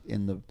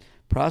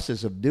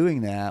process of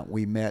doing that,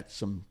 we met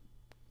some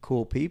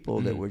cool people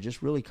that were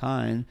just really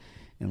kind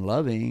and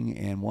loving,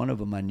 and one of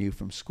them I knew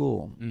from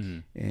school,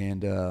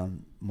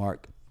 and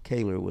Mark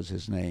Kaler was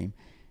his name.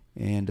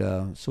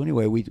 And so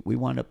anyway, we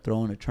wound up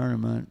throwing a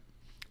tournament.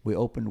 We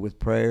opened with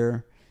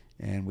prayer,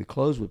 and we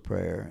closed with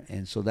prayer,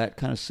 and so that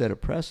kind of set a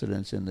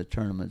precedence in the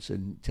tournaments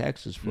in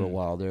Texas for a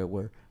while there,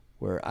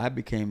 where I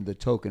became the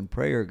token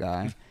prayer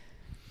guy,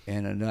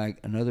 and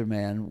another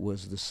man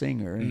was the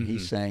singer, and he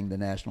sang the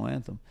national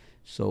anthem.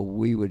 So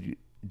we would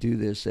do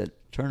this at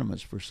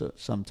tournaments for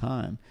some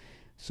time.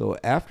 So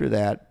after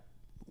that,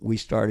 we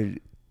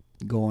started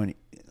going.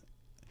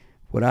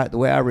 The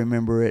way I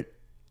remember it,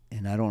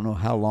 and I don't know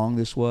how long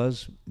this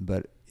was,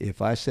 but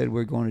if I said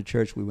we're going to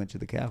church, we went to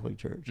the Catholic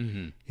church.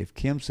 If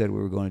Kim said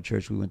we were going to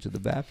church, we went to the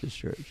Baptist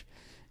church.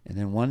 And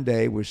then one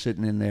day we're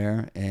sitting in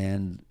there,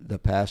 and the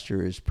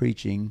pastor is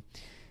preaching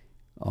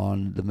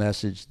on the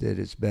message that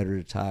it's better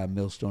to tie a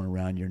millstone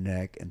around your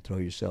neck and throw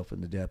yourself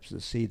in the depths of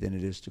the sea than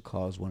it is to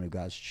cause one of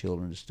God's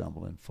children to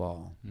stumble and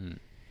fall. And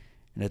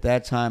at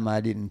that time,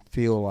 I didn't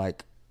feel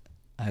like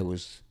I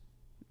was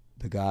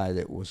the guy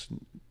that was,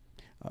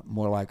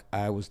 more like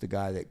I was the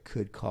guy that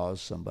could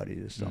cause somebody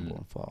to stumble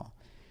and fall.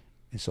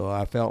 And so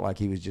I felt like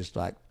he was just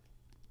like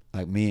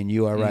me and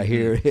you are right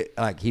here,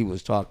 like he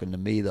was talking to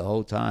me the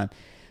whole time.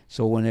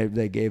 So when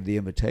they gave the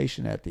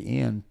invitation at the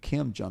end,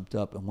 Kim jumped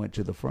up and went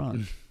to the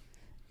front.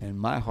 And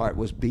my heart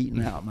was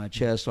beating out my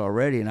chest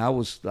already, and I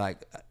was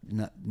like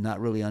not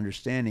really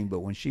understanding. But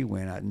when she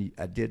went,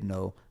 I did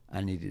know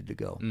I needed to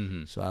go.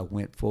 So I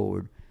went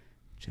forward,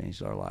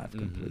 changed our life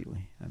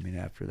completely. I mean,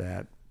 after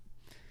that,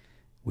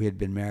 we had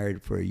been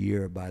married for a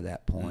year by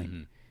that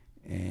point,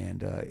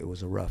 and it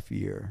was a rough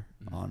year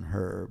on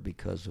her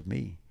because of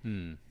me.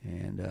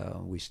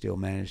 And we still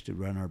managed to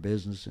run our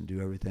business and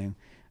do everything.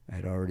 I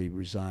had already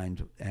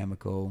resigned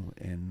Amico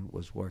and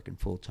was working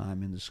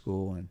full-time in the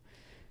school,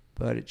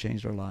 but it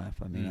changed our life.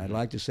 I mean, I'd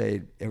like to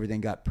say everything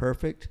got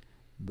perfect,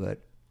 but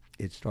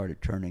it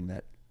started turning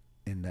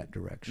in that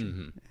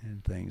direction,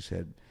 and things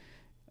had.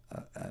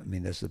 I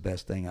mean, that's the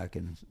best thing I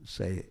can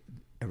say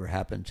ever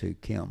happened to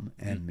Kim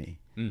and me.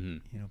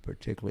 You know,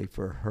 particularly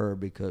for her,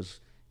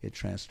 because it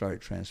started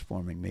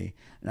transforming me,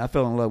 and I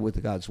fell in love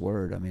with God's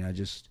Word. I mean, I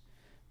just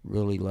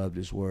really loved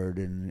His Word,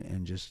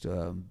 and just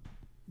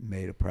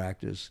made a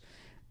practice.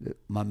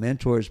 My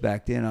mentors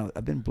back then,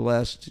 I've been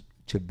blessed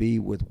to be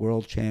with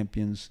world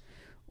champions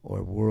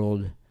or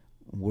world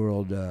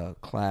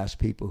class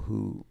people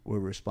who were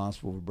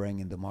responsible for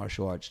bringing the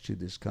martial arts to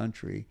this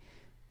country,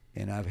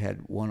 and I've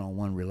had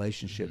one-on-one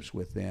relationships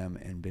with them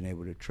and been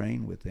able to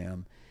train with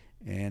them,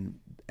 and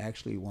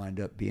actually wind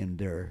up being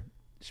their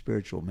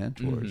spiritual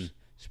mentors,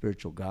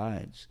 spiritual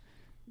guides.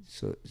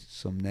 So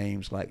some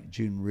names like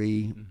Jun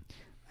Ree,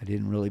 I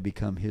didn't really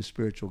become his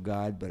spiritual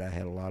guide, but I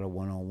had a lot of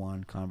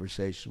one-on-one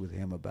conversations with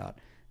him about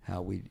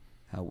how we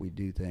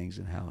do things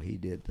and how he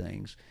did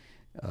things.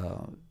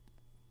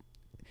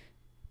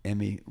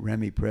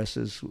 Remy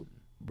Presses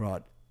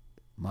brought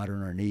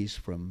modern arnis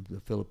from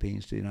the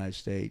Philippines to the United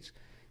States.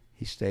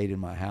 He stayed in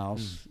my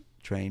house,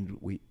 trained.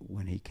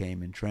 When he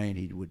came and trained,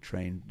 he would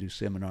do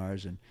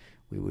seminars, and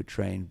we would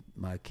train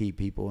my key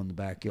people in the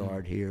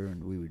backyard here,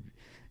 and we would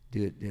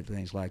do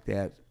things like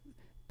that.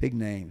 Big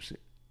names.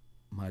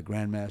 My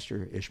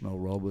grandmaster, Ishmael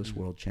Robles,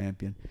 world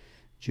champion.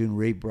 Jun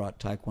Ree brought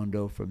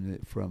Taekwondo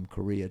from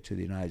Korea to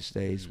the United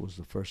States, was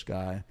the first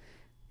guy.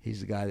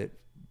 He's the guy that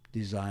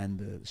designed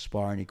the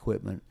sparring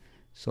equipment.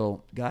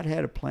 So God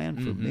had a plan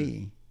for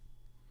me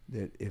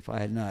that if I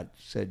had not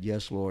said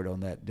yes, Lord,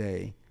 on that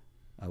day,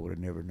 I would have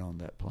never known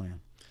that plan.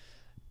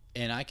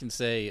 And I can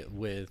say,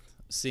 with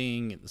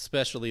seeing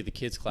especially the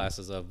kids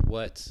classes, of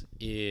what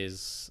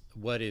is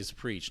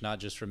preached, not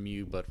just from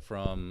you but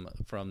from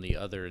the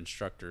other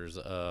instructors,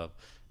 of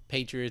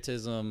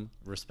patriotism,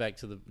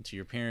 respect to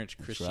your parents,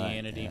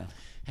 Christianity. Right,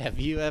 yeah. Have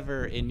you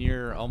ever, in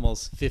your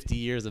almost 50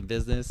 years of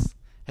business,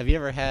 have you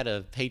ever had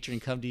a patron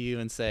come to you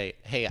and say,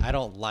 hey, I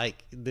don't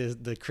like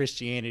the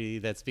Christianity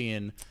that's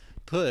being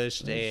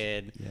pushed,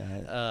 and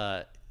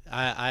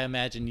I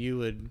imagine you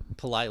would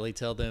politely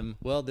tell them,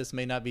 well, this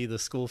may not be the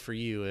school for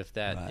you if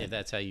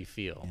that's how you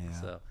feel.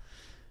 Yeah. So,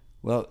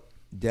 well,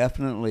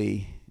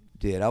 definitely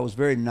did. I was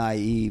very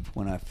naive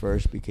when I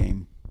first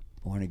became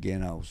born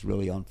again. I was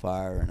really on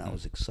fire, and I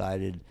was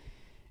excited.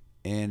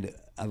 And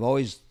I've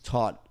always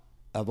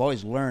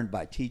learned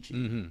by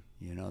teaching.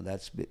 You know,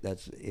 that's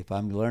if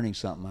I'm learning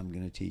something, I'm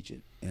going to teach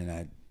it.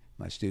 And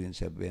my students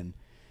have been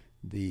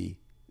the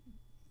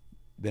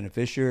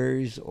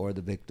beneficiaries or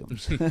the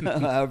victims,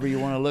 however you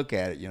want to look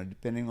at it, you know,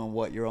 depending on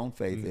what your own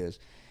faith is.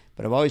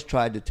 But I've always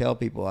tried to tell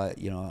people, I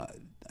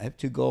have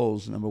two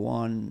goals. Number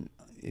one,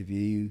 if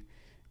you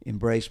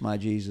embrace my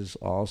Jesus,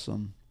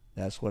 awesome.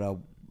 That's what I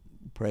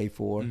pray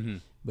for.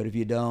 But if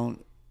you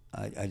don't,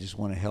 I just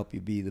want to help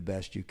you be the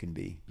best you can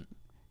be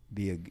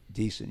a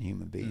decent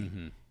human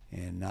being,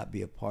 and not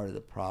be a part of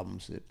the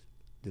problems that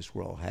this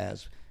world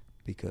has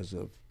because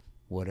of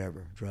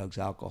whatever, drugs,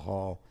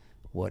 alcohol,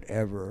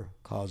 whatever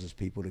causes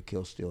people to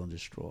kill, steal, and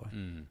destroy.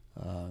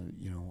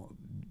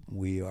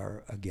 We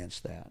are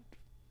against that.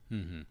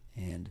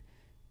 And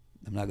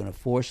I'm not going to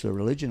force a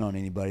religion on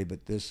anybody, but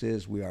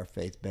we are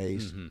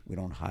faith-based. We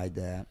don't hide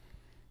that.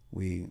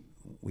 We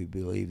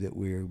believe that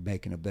we're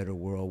making a better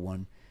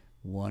world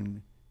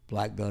one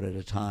black belt at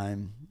a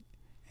time,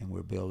 and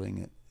we're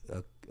building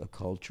a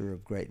culture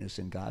of greatness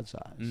in God's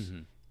eyes.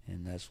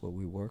 And that's what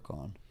we work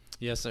on.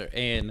 Yes, sir.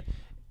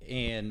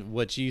 And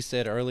what you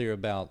said earlier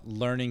about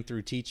learning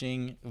through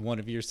teaching, one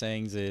of your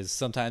sayings is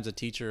sometimes a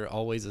teacher,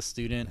 always a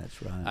student.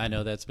 That's right. I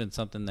know that's been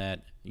something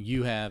that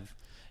you have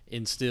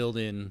instilled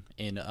in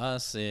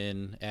us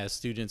and as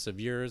students of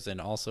yours,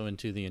 and also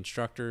into the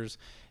instructors.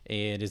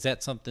 And is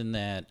that something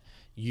that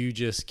you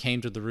just came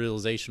to the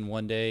realization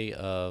one day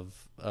of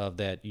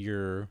that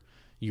you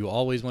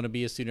always want to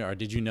be a student, or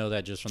did you know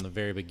that just from the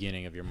very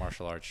beginning of your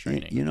martial arts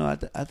training?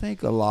 I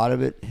think a lot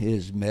of it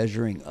is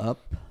measuring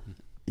up.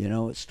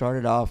 It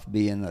started off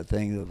being a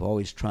thing of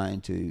always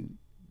trying to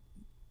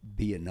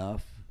be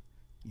enough.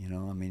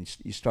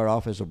 You start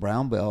off as a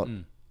brown belt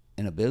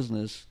in a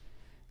business.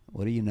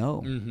 What do you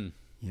know?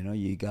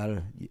 You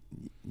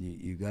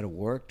gotta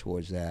work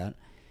towards that.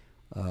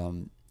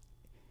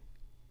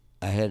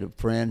 I had a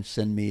friend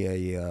send me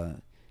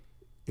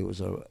it was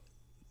a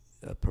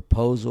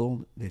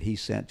proposal that he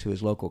sent to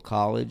his local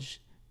college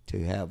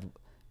to have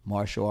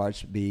martial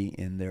arts be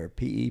in their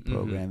PE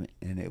program,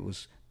 and it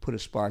was put a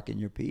spark in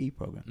your PE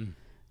program.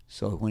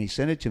 So when he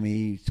sent it to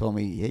me, he told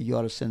me, hey, you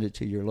ought to send it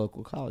to your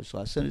local college. So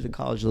I sent it to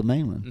College of the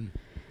Mainland.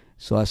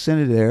 So I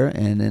sent it there,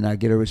 and then I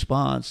get a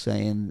response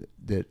saying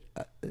that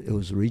it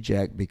was a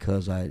reject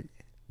because I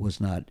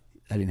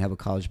didn't have a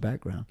college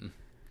background.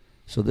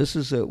 So this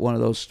is one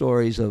of those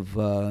stories of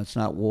it's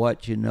not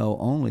what you know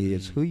only,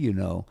 it's who you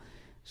know.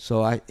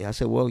 So I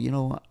said,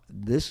 well,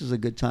 this is a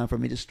good time for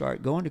me to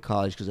start going to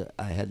college, because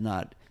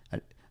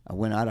I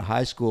went out of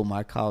high school.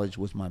 My college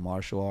was my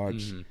martial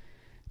arts.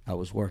 I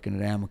was working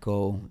at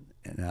Amico,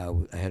 and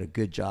I had a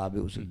good job.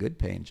 It was a good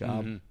paying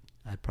job.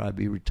 I'd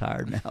probably be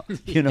retired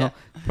now,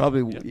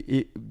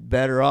 probably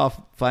better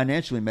off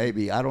financially,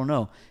 maybe. I don't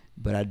know.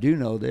 But I do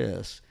know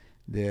this,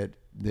 that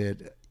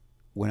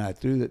when I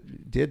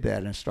did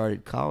that and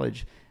started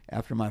college,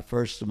 after my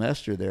first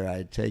semester there, I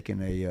had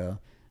taken a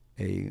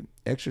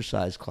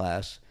exercise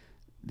class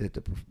that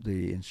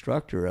the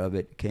instructor of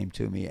it came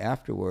to me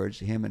afterwards,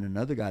 him and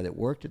another guy that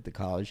worked at the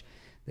college.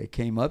 They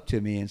came up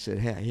to me and said,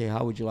 hey,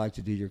 how would you like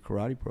to do your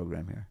karate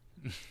program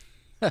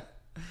here?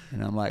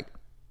 And I'm like,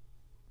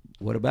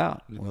 what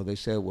about? Well, they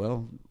said,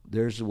 well,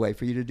 there's a way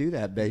for you to do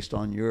that based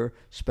on your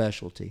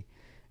specialty.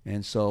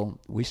 And so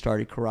we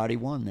started Karate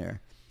 1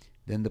 there.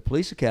 Then the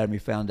police academy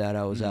found out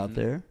I was out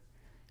there,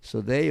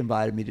 so they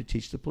invited me to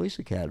teach the police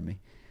academy.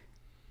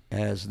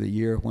 As the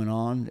year went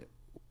on,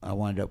 I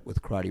wound up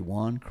with Karate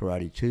 1,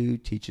 Karate 2,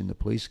 teaching the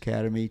police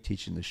academy,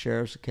 teaching the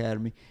sheriff's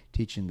academy,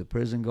 teaching the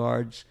prison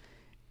guards,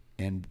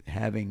 and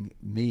having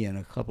me and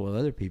a couple of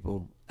other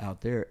people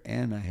out there,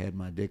 and I had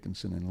my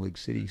Dickinson and League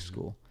City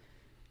school.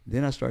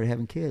 Then I started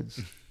having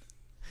kids.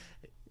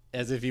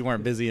 As if you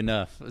weren't busy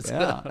enough.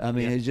 Yeah, I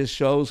mean, it just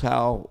shows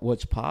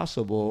what's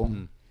possible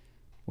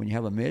when you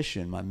have a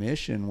mission. My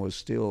mission was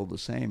still the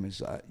same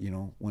as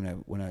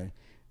when I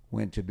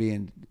went to be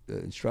an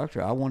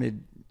instructor. I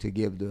wanted to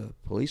give the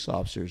police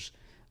officers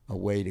a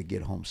way to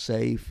get home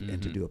safe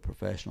and to do a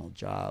professional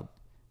job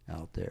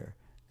out there.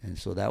 And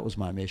so that was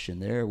my mission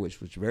there,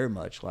 which was very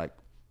much like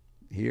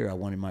here. I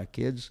wanted my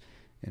kids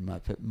and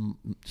my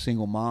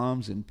single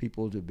moms and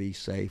people to be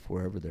safe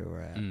wherever they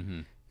were at.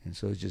 And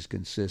so it's just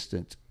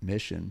consistent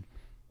mission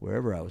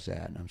wherever I was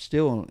at. And I'm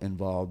still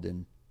involved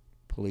in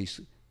police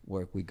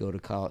work. We go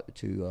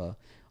to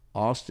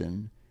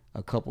Austin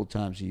a couple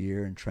times a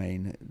year and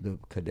train the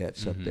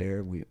cadets up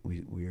there. We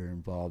are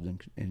involved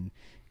in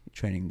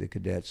training the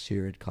cadets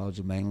here at College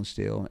of Mainland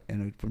still.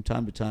 And from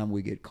time to time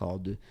we get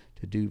called to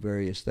do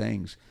various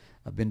things.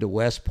 I've been to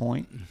West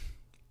Point.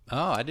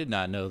 Oh, I did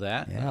not know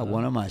that. Yeah,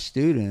 one of my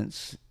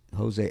students,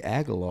 Jose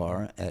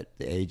Aguilar, at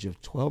the age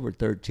of 12 or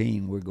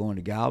 13, we're going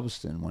to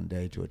Galveston one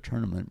day to a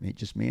tournament,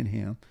 just me and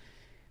him.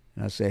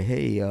 And I say,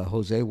 hey,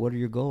 Jose, what are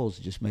your goals?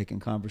 Just making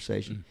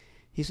conversation.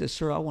 He says,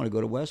 sir, I want to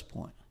go to West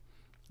Point.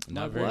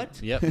 Not very,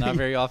 what? Yep, not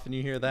very often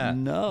you hear that.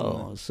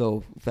 No.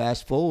 So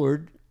fast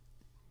forward,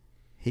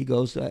 he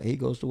goes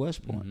to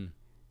West Point.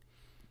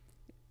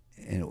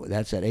 And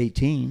that's at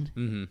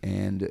 18.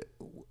 And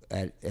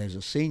as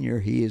a senior,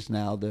 he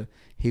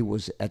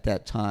was at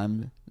that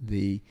time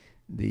the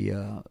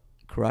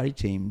karate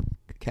team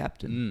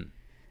captain,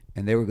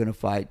 and they were going to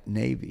fight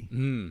Navy.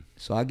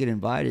 So I get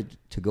invited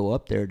to go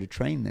up there to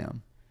train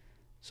them.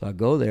 So I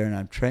go there and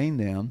I train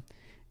them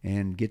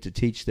and get to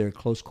teach their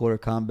close quarter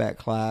combat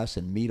class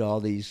and meet all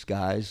these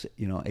guys,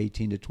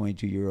 18 to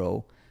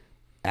 22-year-old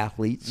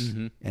athletes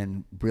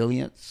and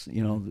brilliants,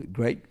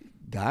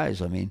 great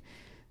guys. I mean,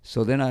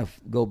 So then I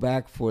go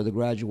back for the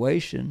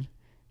graduation,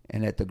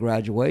 and at the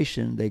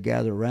graduation, they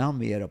gather around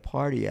me at a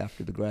party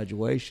after the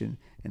graduation,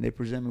 and they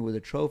present me with a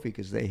trophy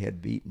because they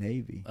had beat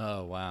Navy.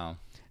 Oh, wow.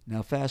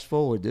 Now, fast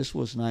forward, this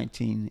was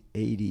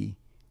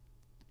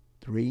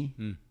 1983.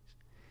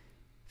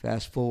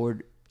 Fast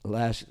forward,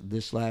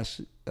 this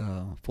last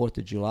 4th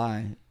of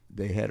July,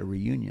 they had a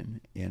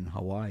reunion in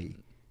Hawaii,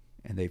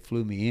 and they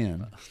flew me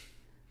in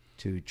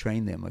to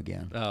train them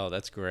again. Oh,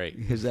 that's great.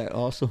 Is that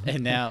awesome?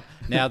 And now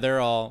they're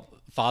all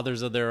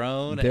fathers of their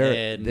own.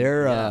 They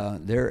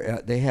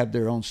have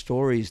their own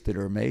stories that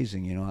are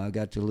amazing. You know, I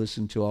got to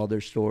listen to all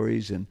their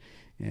stories and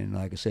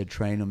like I said,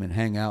 train them and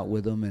hang out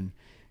with them, and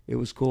it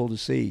was cool to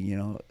see. You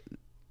know,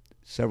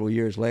 several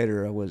years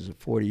later,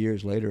 40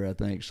 years later, I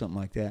think, something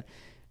like that.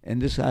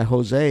 And this guy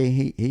Jose,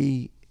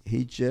 he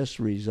just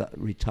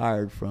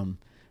retired from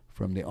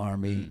the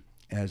Army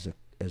as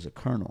a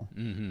colonel.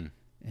 Mm-hmm.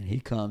 And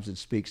he comes and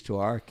speaks to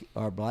our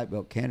black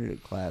belt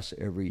candidate class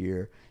every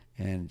year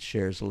and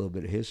shares a little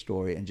bit of his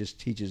story and just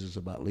teaches us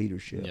about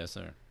leadership. Yes,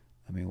 sir.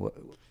 I mean,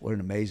 what an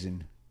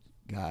amazing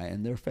guy.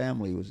 And their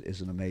family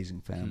is an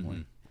amazing family.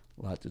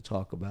 Mm-hmm. A lot to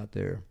talk about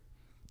there.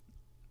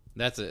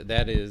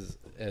 That is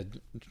a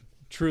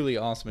truly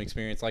awesome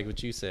experience, like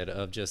what you said,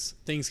 of just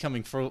things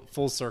coming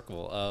full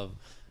circle, of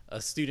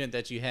a student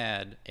that you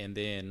had and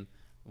then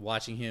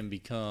watching him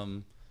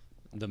become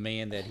the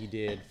man that he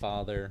did,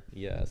 father.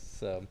 Yes.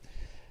 So,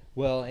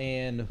 well,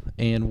 and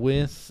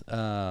with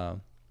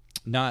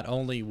not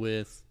only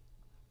with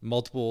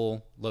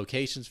multiple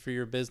locations for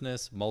your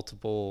business,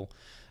 multiple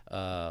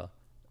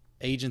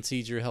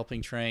agencies you're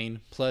helping train,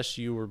 plus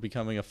you were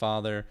becoming a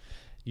father,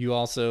 you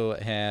also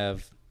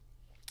have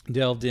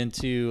delved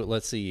into,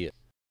 let's see,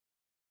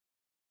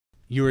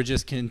 you were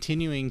just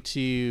continuing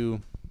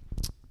to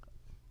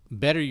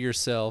better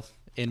yourself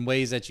in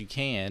ways that you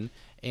can.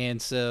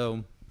 And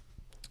so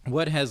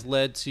what has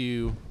led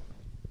to,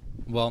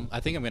 well,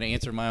 I think I'm going to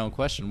answer my own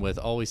question with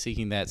always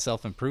seeking that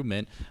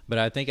self-improvement, but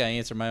I think I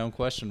answered my own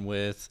question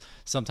with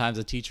sometimes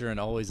a teacher and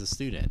always a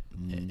student.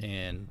 Mm-hmm.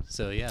 And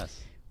so, yes.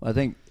 Well, I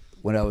think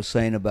what I was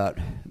saying about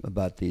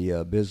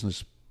the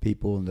business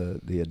people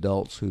and the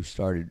adults who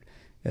started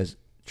as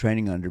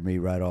training under me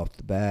right off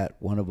the bat,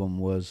 one of them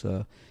was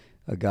a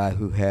guy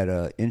who had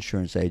an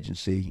insurance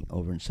agency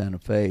over in Santa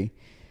Fe,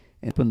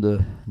 and opened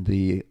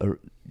the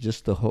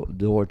whole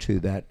door to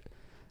that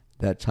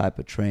type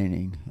of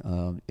training.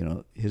 You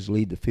know, his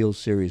Lead the Field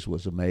series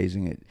was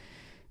amazing.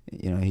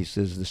 He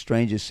says the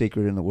strangest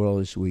secret in the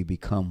world is we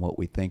become what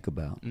we think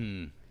about.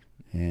 And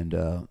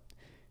there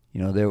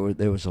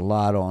was a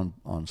lot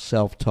on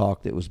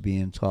self-talk that was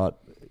being taught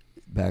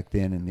back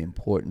then, and the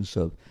importance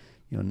of,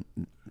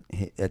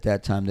 at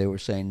that time they were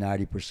saying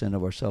 90%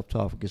 of our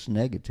self-talk is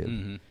negative.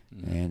 Mm-hmm.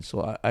 Mm-hmm. And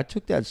so I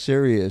took that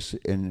serious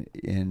and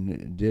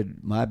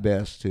did my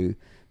best to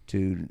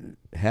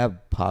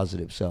have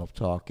positive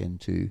self-talk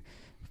and to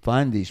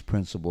find these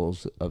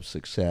principles of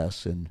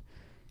success. And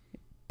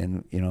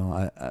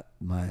I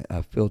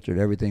filtered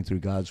everything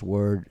through God's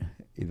Word.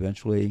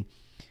 Eventually,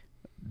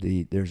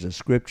 there's a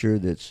scripture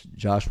that's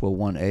Joshua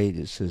 1:8.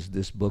 It says,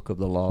 "This book of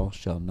the law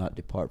shall not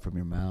depart from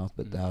your mouth,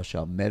 but thou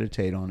shalt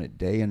meditate on it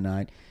day and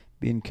night,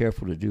 being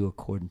careful to do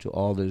according to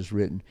all that is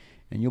written,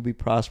 and you'll be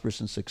prosperous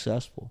and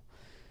successful."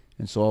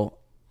 And so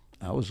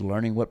I was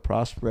learning what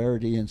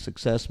prosperity and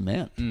success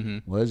meant.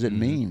 Mm-hmm. What does it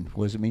mean?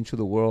 What does it mean to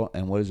the world,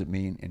 and what does it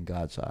mean in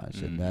God's eyes?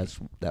 Mm-hmm.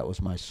 And that was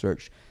my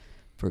search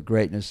for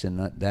greatness and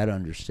that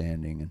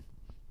understanding. And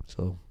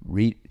so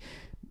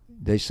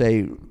they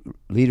say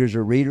leaders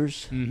are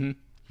readers. Mm-hmm.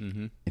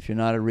 Mm-hmm. If you're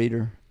not a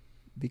reader,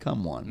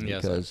 become one.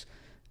 Yes, because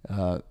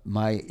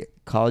my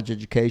college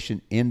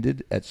education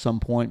ended at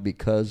some point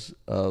because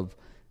of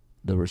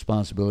the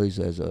responsibilities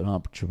as an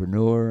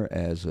entrepreneur,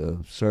 as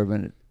a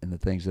servant, and the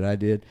things that I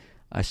did.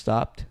 I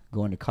stopped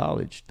going to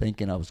college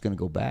thinking I was going to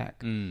go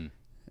back.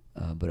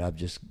 But I've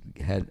just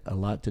had a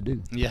lot to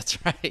do. Yeah,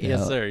 that's right.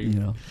 Yes, sir.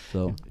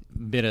 So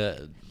been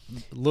a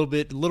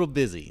little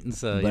busy. And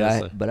so,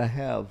 but I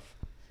have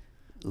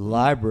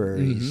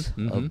libraries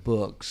of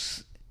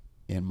books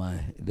in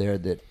there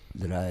that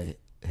I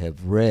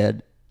have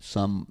read,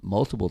 some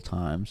multiple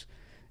times,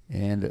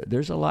 and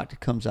there's a lot that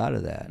comes out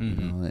of that.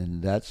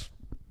 And that's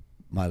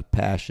my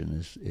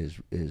passion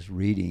is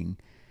reading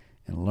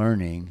and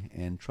learning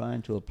and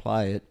trying to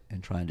apply it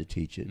and trying to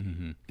teach it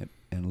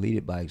and lead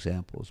it by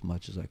example as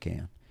much as I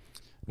can.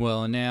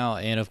 Well,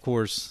 and of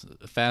course,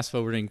 fast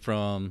forwarding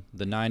from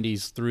the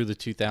 90s through the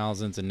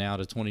 2000s and now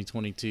to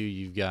 2022,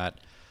 you've got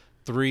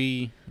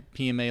 3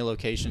 PMA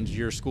locations.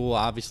 Your school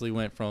obviously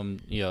went from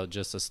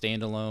just a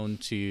standalone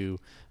to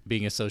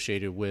being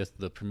associated with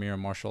the Premier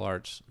Martial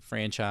Arts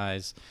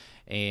franchise,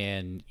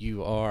 and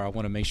you are, I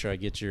want to make sure I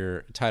get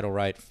your title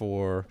right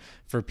for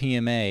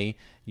PMA.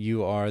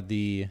 You are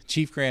the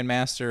Chief Grand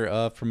Master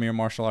of Premier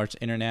Martial Arts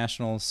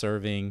International,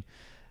 serving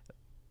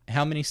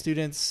how many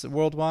students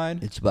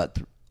worldwide? It's about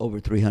over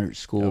 300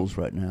 schools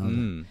right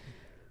now.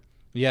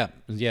 Yeah,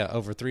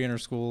 over 300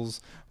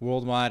 schools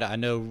worldwide. I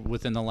know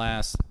within the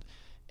last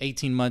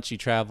 18 months you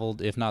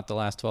traveled, if not the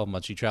last 12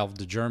 months, you traveled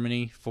to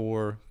Germany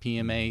for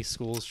PMA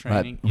schools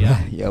training. Right.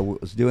 Yeah. Yeah, we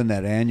was doing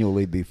that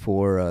annually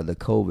before the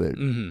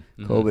COVID.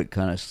 COVID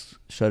kind of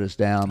shut us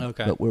down.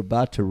 Okay. But we're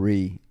about to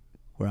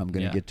where I'm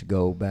going to Yeah. get to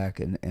go back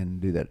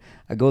and do that.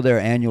 I go there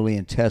annually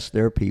and test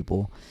their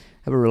people.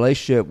 I have a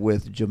relationship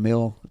with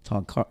Jamil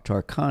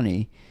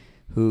Tarkani,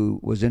 who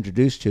was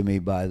introduced to me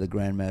by the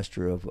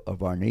grandmaster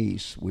of our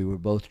niece. We were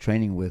both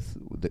training with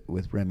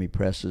Remy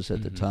Presses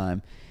at the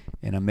time,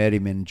 and I met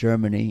him in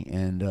Germany,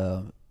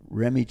 and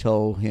Remy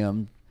told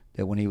him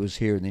that when he was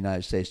here in the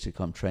United States to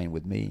come train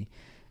with me.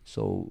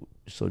 So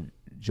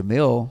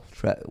Jamil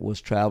was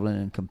traveling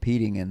and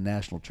competing in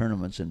national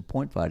tournaments and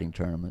point fighting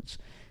tournaments,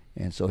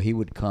 and so he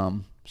would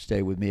come,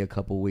 stay with me a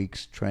couple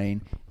weeks,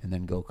 train, and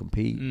then go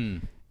compete.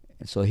 And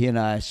so he and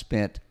I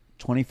spent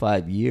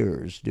 25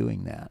 years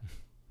doing that,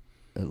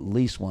 at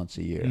least once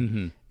a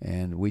year.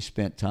 And we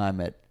spent time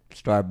at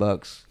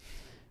Starbucks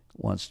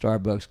once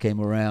Starbucks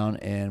came around,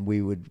 and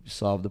we would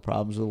solve the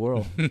problems of the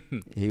world.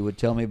 He would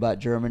tell me about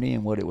Germany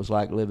and what it was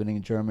like living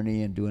in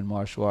Germany and doing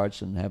martial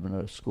arts and having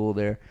a school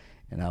there,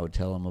 and I would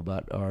tell him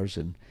about ours,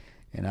 and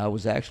I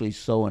was actually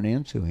sewing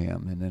into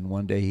him. And then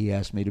one day he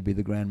asked me to be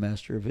the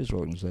grandmaster of his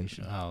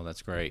organization. Oh,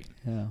 that's great.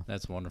 Yeah.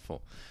 That's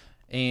wonderful.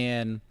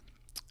 And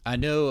I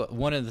know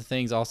one of the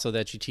things also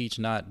that you teach,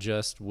 not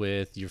just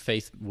with your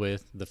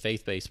with the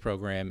faith-based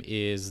program,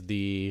 is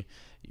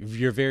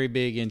you're very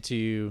big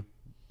into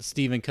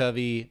Stephen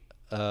Covey.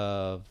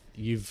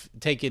 You've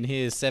taken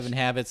his 7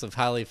 habits of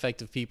highly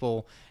effective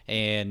people,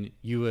 and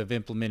you have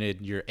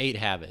implemented your 8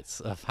 habits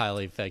of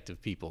highly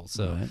effective people.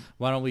 So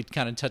why don't we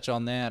kind of touch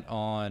on that,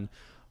 on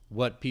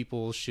what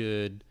people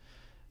should,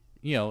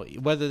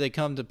 whether they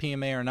come to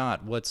PMA or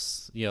not,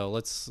 let's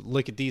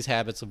look at these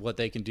habits of what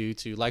they can do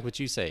to, like what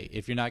you say,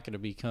 if you're not going to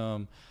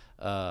become,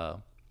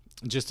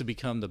 just to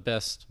become the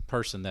best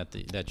person that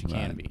you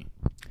can be.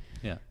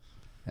 Yeah.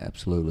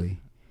 Absolutely.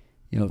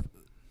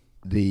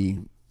 The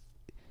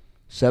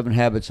 7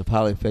 Habits of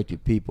Highly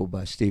Effective People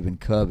by Stephen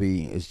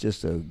Covey is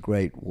just a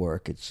great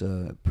work. It's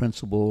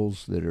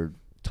principles that are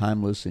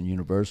timeless and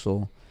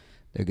universal.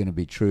 They're going to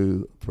be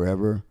true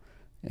forever.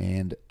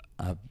 And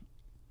I've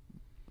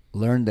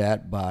learned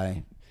that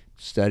by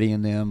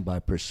studying them, by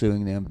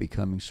pursuing them,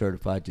 becoming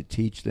certified to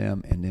teach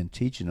them, and then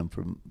teaching them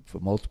for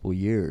multiple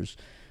years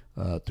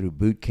through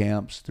boot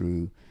camps,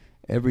 through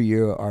every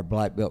year. Our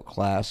black belt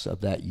class of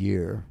that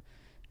year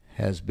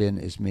has been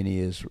as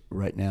many as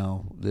right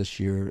now. This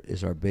year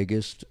is our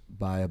biggest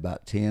by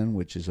about 10,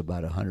 which is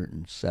about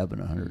 107,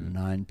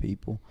 109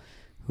 people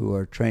who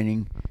are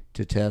training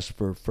to test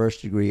for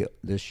first degree.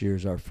 This year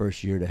is our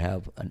first year to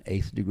have an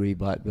 8th degree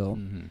black belt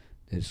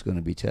that's going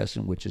to be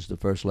testing, which is the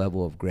first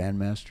level of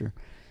grandmaster.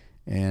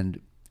 And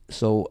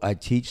so I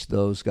teach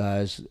those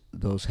guys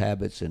those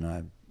habits, and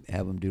I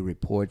have them do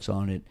reports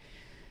on it.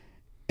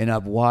 And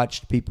I've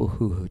watched people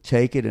who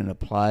take it and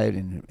apply it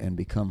and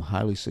become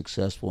highly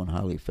successful and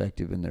highly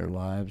effective in their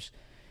lives.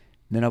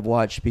 And then I've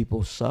watched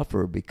people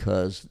suffer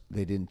because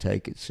they didn't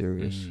take it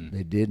serious.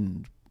 They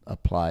didn't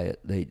apply it.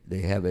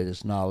 They have it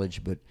as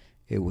knowledge, but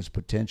it was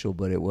potential,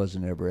 but it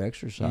wasn't ever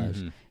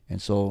exercised.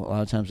 And so a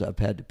lot of times I've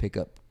had to pick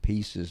up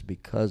pieces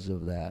because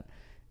of that.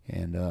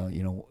 And,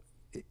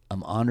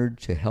 I'm honored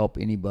to help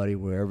anybody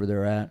wherever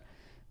they're at,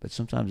 but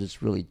sometimes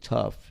it's really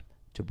tough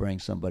to bring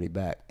somebody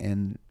back.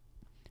 And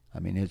I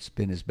mean, it's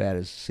been as bad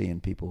as seeing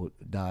people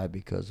die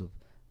because of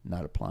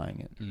not applying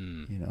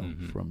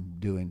it, from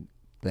doing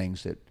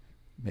things that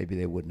maybe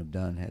they wouldn't have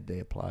done had they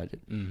applied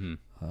it,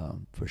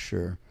 for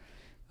sure.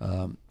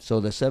 So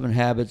the 7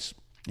 habits,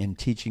 in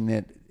teaching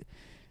that,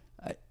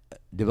 I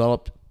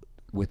developed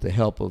with the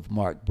help of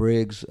Mark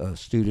Briggs, a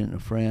student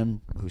and a friend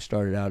who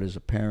started out as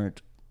a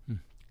parent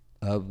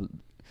of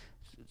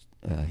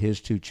his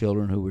 2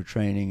 children who were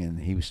training, and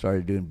he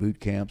started doing boot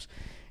camps.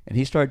 And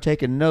he started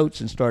taking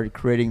notes and started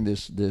creating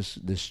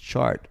this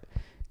chart,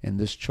 and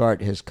this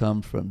chart has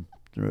come from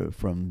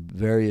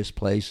various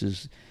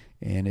places,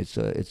 and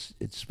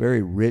it's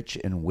very rich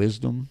in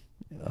wisdom.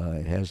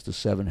 It has the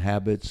 7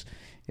 habits.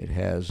 It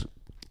has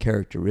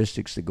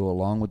characteristics that go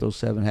along with those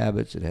 7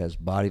 habits. It has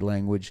body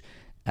language,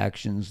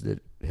 actions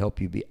that help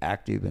you be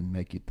active and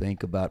make you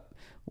think about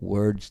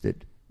words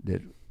that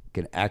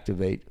can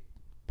activate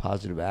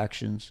positive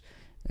actions,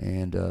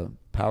 and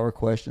power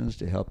questions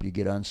to help you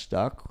get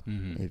unstuck.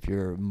 If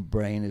your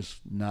brain is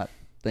not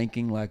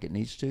thinking like it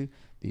needs to,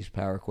 these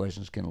power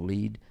questions can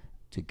lead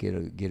to get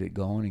it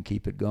going and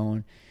keep it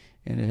going.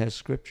 And it has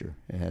scripture.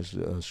 It has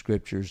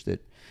scriptures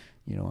that,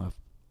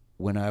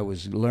 when I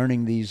was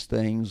learning these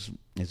things,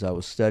 as I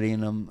was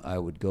studying them, I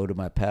would go to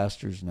my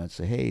pastors and I'd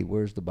say, hey,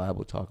 where's the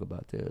Bible talk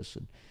about this?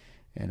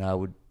 And I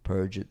would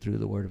purge it through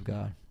the Word of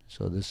God.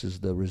 So this is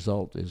the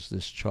result, is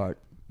this chart.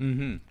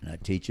 And I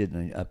teach it,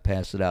 and I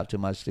pass it out to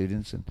my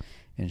students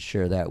and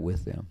share that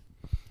with them.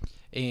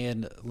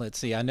 And let's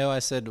see, I know I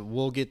said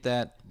we'll get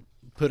that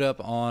put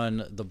up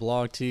on the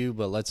blog too,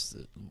 but let's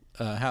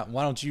why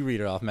don't you read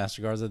it off,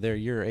 Master Garza? There,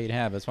 your 8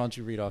 habits. Why don't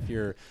you read off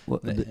your...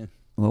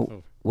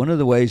 Well, one of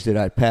the ways that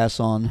I pass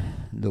on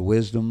the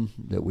wisdom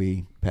that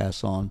we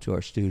pass on to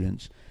our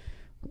students,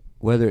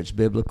 whether it's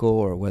biblical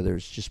or whether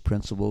it's just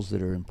principles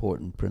that are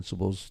important,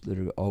 principles that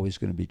are always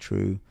going to be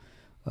true,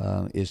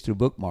 is through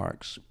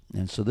bookmarks.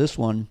 And so this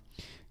one,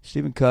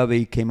 Stephen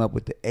Covey came up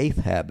with the 8th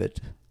habit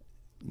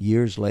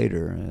years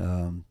later.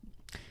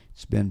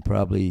 It's been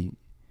probably,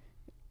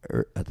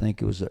 I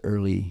think it was the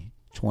early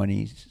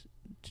 20s,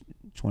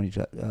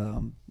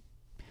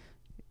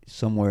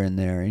 somewhere in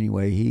there.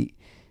 Anyway,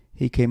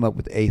 he came up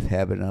with the 8th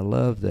habit, and I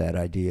love that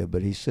idea.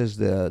 But he says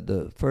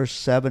the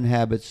first 7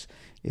 habits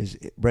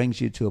it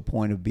brings you to a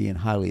point of being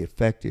highly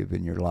effective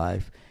in your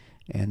life,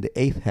 and the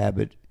 8th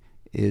habit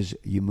is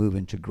you move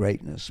into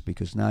greatness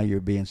because now you're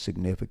being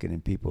significant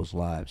in people's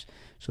lives.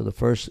 So the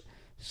first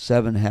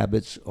 7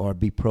 habits are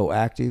be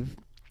proactive,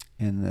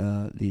 and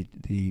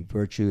the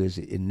virtue is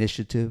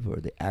initiative or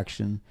the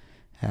action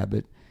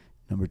habit.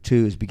 Number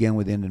 2 is begin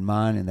with end in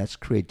mind, and that's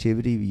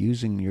creativity,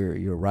 using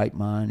your right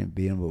mind and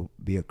being able to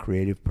be a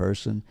creative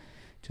person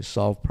to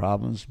solve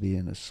problems,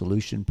 being a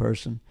solution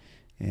person.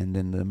 And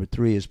then number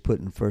 3 is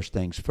putting first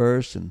things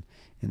first, and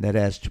that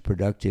adds to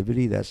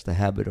productivity. That's the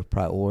habit of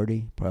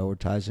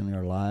prioritizing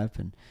our life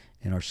and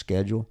our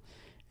schedule.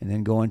 And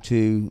then going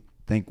to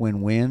think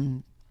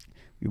win-win.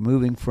 You're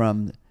moving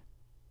from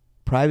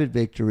private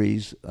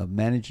victories of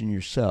managing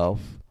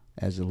yourself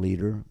as a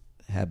leader,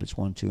 habits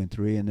 1, 2, and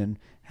 3, and then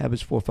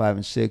habits 4, 5,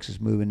 and 6 is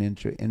moving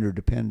into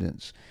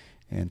interdependence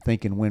and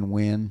thinking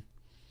win-win,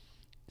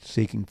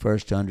 seeking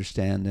first to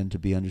understand, then to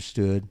be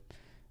understood.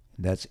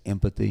 That's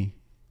empathy,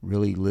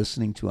 really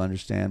listening to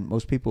understand.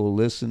 Most people will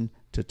listen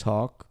to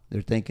talk.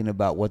 They're thinking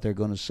about what they're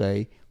going to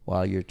say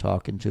while you're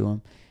talking to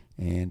them,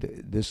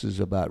 and this is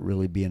about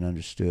really being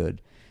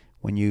understood.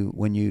 When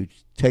you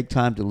take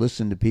time to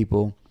listen to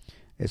people,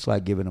 it's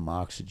like giving them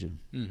oxygen.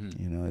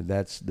 Mm-hmm. You know,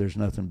 there's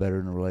nothing better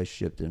in a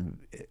relationship than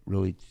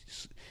really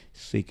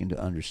seeking to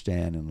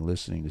understand and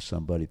listening to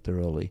somebody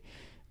thoroughly.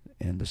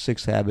 And the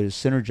 6th habit is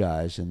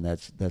synergize, and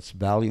that's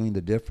valuing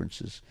the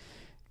differences.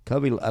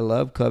 Covey, I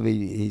love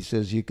Covey. He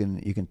says you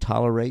can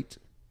tolerate,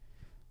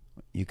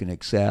 you can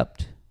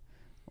accept,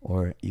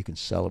 or you can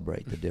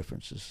celebrate the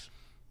differences.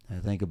 I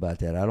think about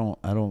that.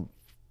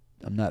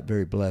 I'm not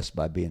very blessed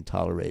by being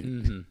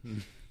tolerated. Mm-hmm.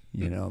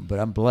 You know, but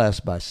I'm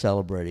blessed by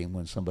celebrating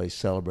when somebody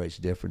celebrates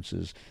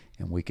differences,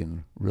 and we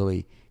can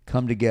really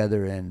come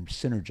together and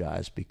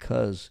synergize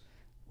because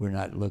we're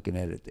not looking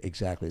at it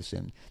exactly the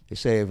same. They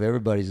say if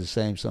everybody's the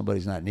same,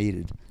 somebody's not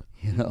needed.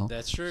 You know,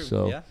 that's true.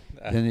 So yeah.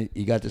 Then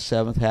you got the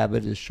 7th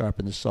habit is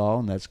sharpen the saw,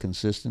 and that's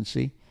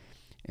consistency.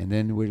 And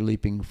then we're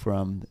leaping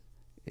from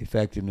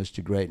effectiveness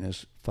to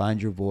greatness. Find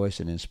your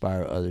voice and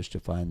inspire others to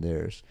find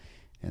theirs,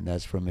 and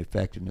that's from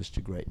effectiveness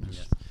to greatness.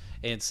 Yes.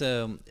 And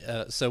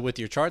so with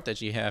your chart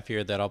that you have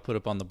here that I'll put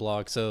up on the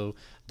blog, so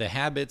the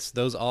habits,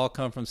 those all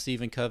come from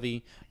Stephen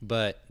Covey,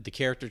 but the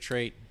character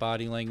trait,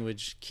 body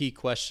language, key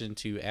question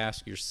to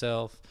ask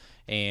yourself,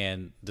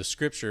 and the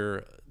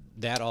scripture,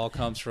 that all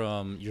comes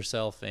from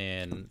yourself.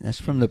 And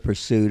that's from the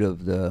pursuit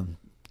of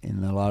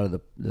in a lot of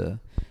the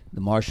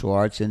martial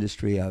arts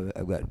industry.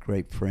 I've got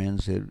great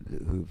friends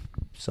who've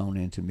sewn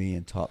into me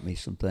and taught me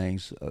some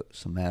things,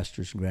 some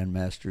masters and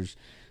grandmasters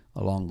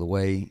along the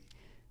way,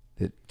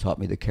 that taught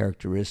me the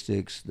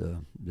characteristics, the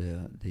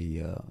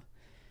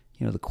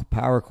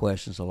power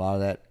questions. A lot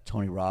of that,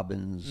 Tony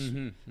Robbins,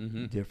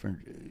 different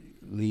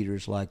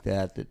leaders like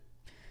that,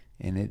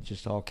 and it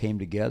just all came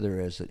together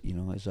as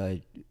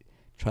I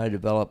try to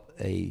develop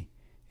a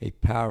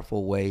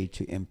powerful way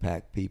to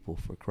impact people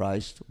for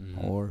Christ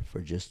or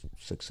for just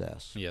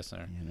success. Yes,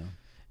 sir. You know,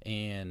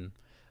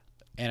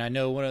 and I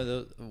know one of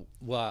the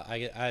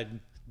I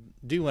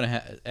do want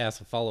to ask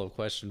a follow-up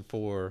question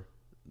for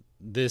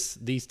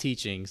these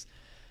teachings.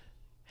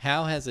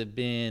 How has it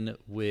been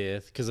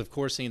because of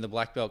course seeing the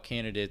black belt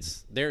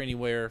candidates, they're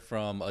anywhere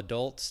from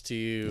adults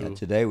to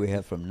today we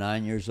have from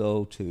 9 years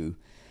old to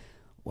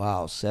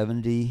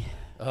 70.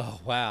 Oh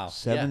wow,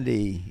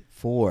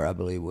 74 I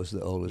believe was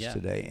the oldest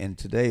today. And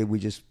today we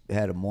just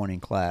had a morning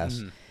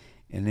class,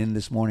 and in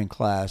this morning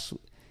class,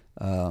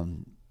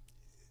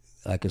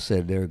 like I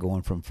said, they're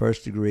going from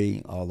 1st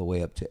degree all the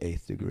way up to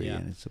 8th degree,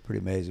 and it's pretty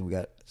amazing. We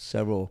got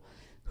several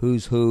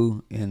who's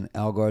who in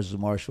Al Garza's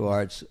martial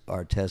arts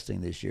are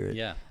testing this year.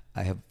 Yeah.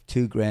 I have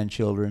 2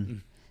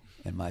 grandchildren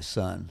and my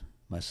son.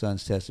 My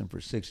son's testing for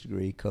 6th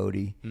degree,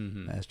 Cody,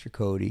 Master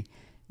Cody,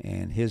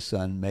 and his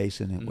son,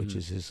 Mason, which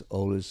is his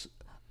oldest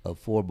of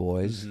 4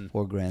 boys,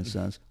 4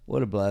 grandsons.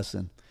 What a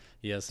blessing.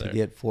 Yes, sir. To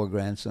get 4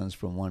 grandsons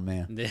from one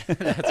man.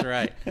 That's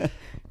right.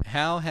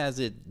 How has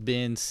it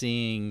been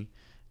seeing,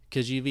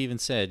 because you've even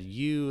said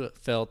you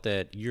felt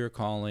that your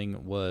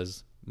calling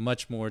was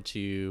much more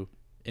to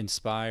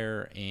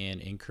inspire and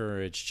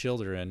encourage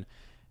children.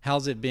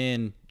 How's it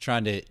been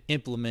trying to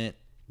implement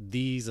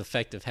these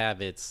effective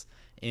habits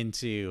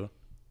into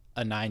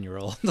a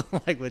 9-year-old,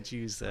 like what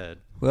you said?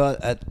 Well,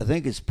 I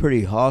think it's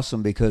pretty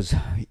awesome because,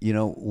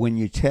 when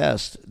you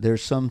test,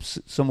 there's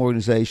some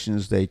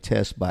organizations, they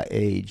test by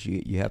age.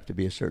 You have to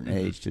be a certain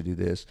age to do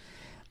this.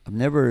 I've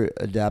never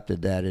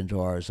adapted that into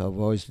ours. I've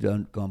always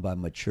gone by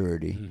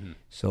maturity. Mm-hmm.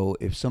 So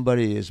if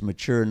somebody is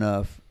mature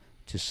enough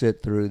to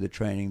sit through the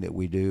training that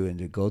we do and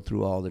to go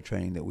through all the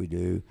training that we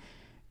do,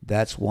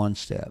 that's one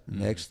step.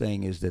 The next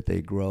thing is that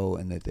they grow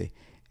and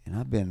and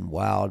I've been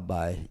wowed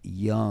by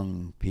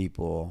young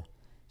people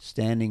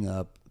standing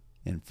up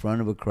in front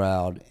of a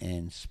crowd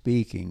and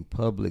speaking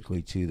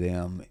publicly to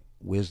them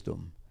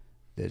wisdom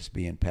that's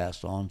being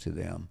passed on to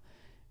them.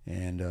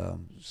 And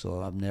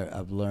so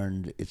I've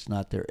learned it's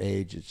not their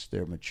age, it's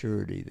their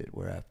maturity that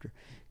we're after.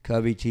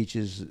 Covey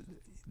teaches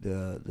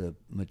the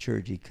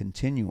maturity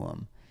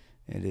continuum.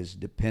 It is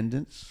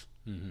dependence.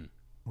 Mm-hmm.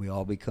 We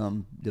all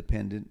become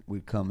dependent. We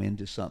come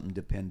into something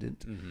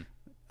dependent. Mm-hmm.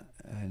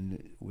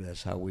 And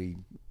that's how we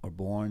are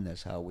born.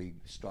 That's how we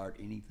start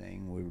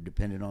anything. We're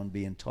dependent on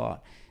being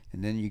taught.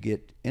 And then you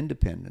get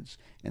independence.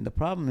 And the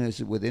problem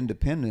is with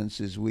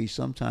independence is we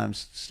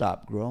sometimes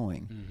stop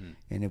growing. Mm-hmm.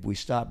 And if we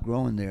stop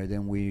growing there,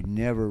 then we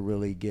never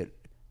really get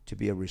to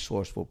be a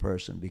resourceful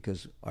person,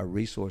 because our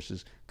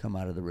resources come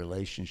out of the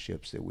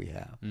relationships that we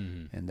have.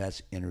 Mm-hmm. And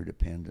that's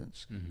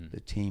interdependence, Mm-hmm. the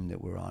team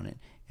that we're on it.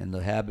 And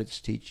the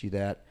habits teach you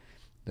that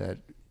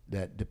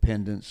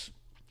dependence.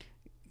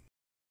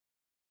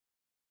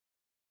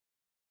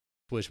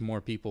 Wish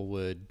more people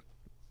would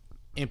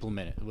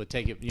implement it, would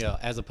take it,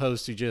 as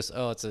opposed to just,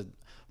 it's a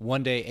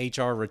one-day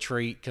HR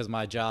retreat because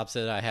my job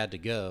said I had to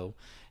go.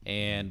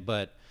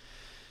 But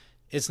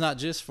it's not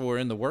just for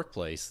in the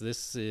workplace.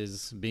 This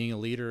is being a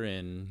leader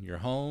in your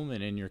home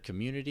and in your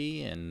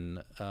community,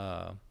 and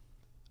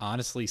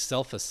honestly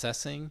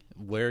self-assessing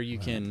where you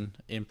can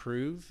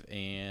improve,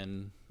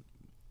 and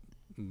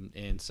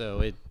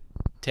so it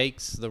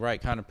takes the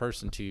right kind of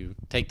person to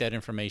take that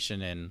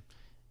information and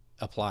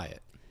apply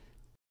it.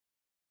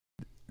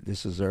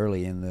 This is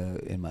early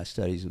in my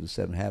studies of the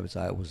 7 Habits.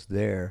 I was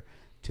there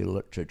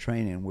to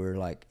train, and we're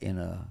like in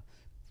a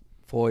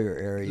foyer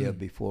area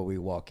before we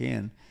walk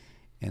in,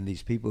 and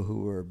these people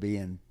who were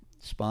being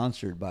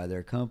sponsored by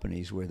their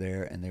companies were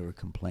there, and they were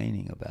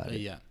complaining about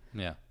it.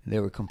 Yeah. They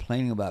were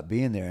complaining about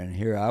being there, and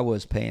here I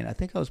was paying. I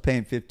think I was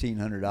paying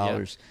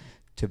 $1,500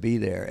 to be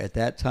there. At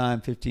that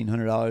time,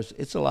 $1,500.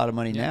 It's a lot of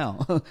money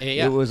now.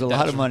 It was a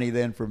lot of money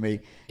then for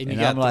me. And you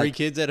got 3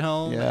 kids at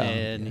home,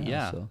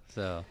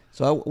 So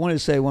I wanted to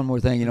say one more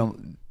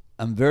thing.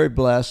 I'm very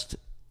blessed,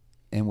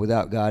 and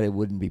without God, it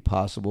wouldn't be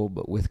possible.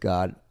 But with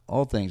God,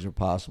 all things are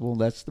possible.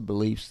 That's the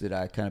beliefs that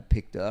I kind of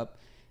picked up.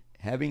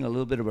 Having a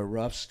little bit of a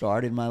rough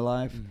start in my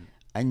life,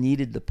 I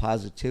needed the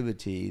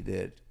positivity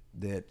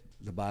that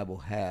the Bible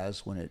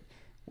has when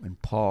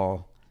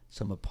Paul,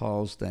 some of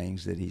Paul's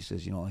things that he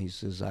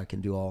says, I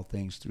can do all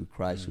things through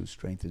Christ who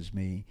strengthens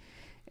me.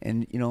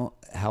 And,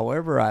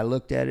 however I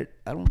looked at it,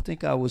 I don't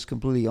think I was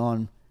completely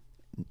on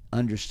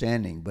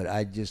understanding, but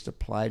I just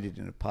applied it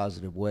in a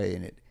positive way,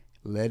 and it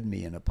led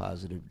me in a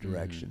positive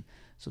direction.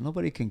 So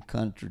nobody can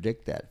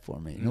contradict that for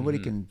me. Nobody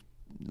can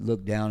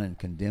look down and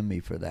condemn me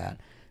for that,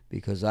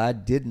 because I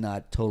did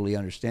not totally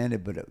understand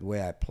it, but the way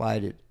I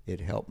applied it,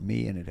 it helped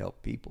me and it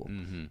helped people.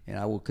 And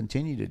I will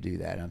continue to do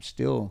that. I'm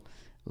still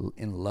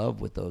in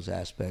love with those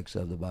aspects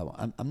of the Bible.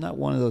 I'm not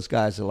one of those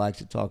guys that likes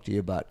to talk to you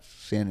about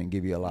sin and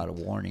give you a lot of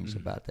warnings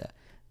about that,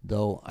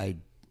 though I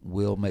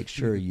will make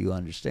sure you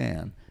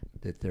understand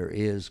that there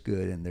is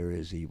good and there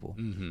is evil.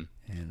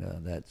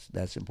 And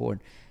that's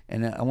important.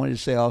 And I wanted to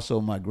say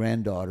also, my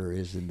granddaughter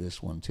is in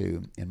this one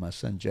too, and my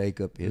son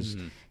Jacob, his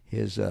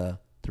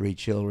 3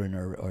 children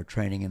are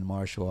training in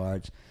martial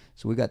arts.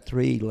 So we got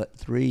three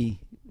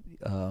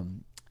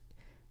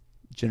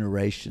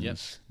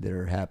generations that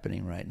are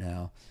happening right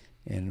now,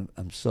 and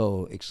I'm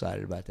so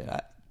excited about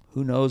that.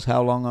 Who knows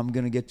how long I'm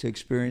going to get to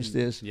experience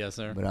this? Yes,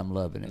 sir. But I'm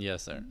loving it.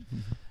 Yes, sir.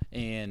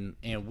 And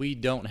we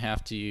don't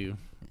have to.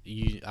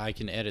 I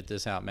can edit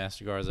this out,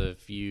 Master Garza,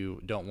 if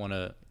you don't want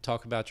to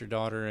talk about your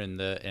daughter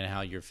and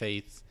how your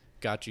faith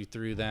got you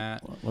through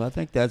that. Well, I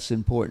think that's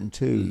important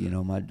too.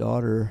 My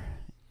daughter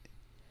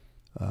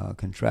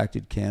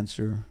contracted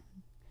cancer,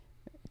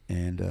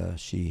 and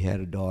she had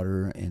a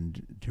daughter,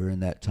 and during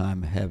that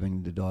time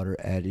having the daughter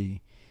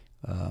Addie,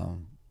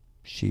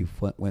 she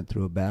went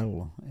through a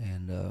battle,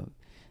 and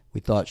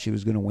we thought she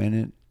was going to win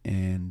it,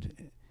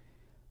 and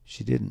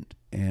she didn't.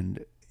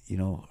 And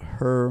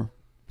her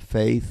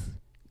faith,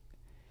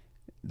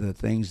 the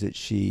things that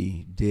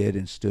she did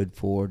and stood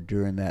for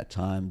during that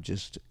time,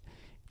 just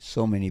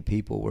so many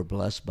people were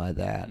blessed by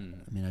that.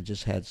 I mean, I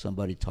just had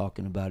somebody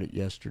talking about it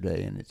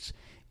yesterday, and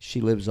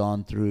she lives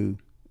on through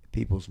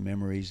people's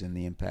memories and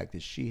the impact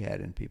that she had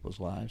in people's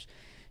lives.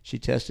 She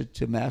tested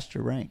to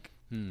master rank.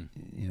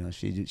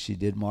 She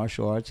did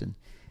martial arts,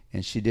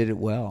 and she did it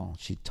well.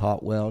 She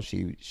taught well.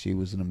 She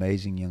was an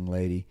amazing young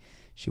lady.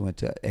 She went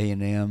to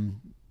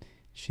A&M.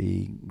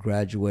 She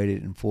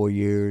graduated in 4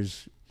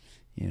 years.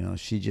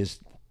 She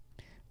just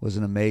was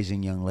an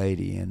amazing young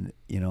lady, and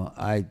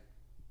I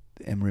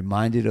am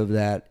reminded of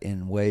that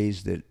in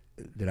ways that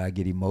I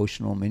get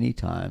emotional many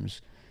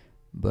times.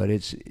 But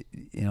it's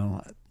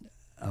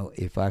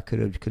if I could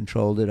have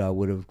controlled it, I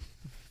would have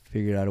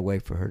figured out a way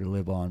for her to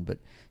live on. But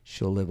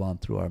she'll live on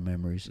through our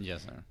memories.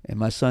 Yes, sir. And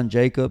my son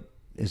Jacob,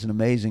 is an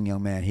amazing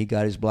young man. He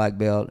got his black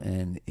belt,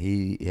 and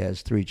he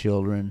has 3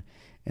 children.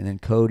 And then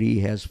Cody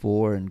has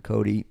 4, and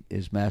Cody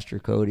is Master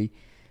Cody.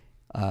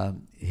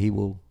 He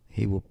will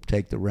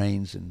take the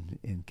reins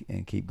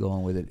and keep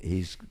going with it.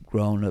 He's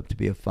grown up to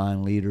be a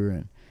fine leader,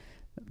 and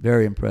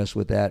very impressed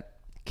with that.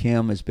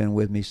 Kim has been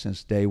with me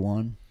since day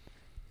one,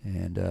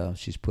 and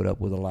she's put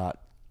up with a lot.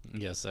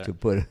 Yes, sir.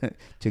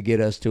 To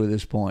get us to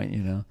this point,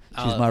 she's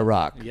my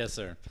rock. Yes,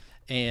 sir.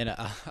 And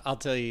I'll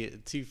tell you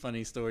 2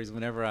 funny stories.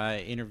 Whenever I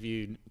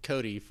interviewed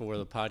Cody for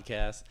the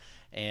podcast,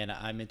 and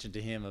I mentioned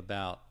to him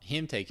about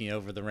him taking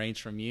over the reins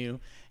from you,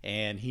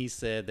 and he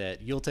said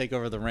that you'll take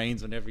over the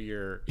reins whenever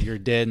you're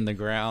dead in the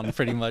ground,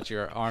 pretty much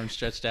your arms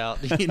stretched out,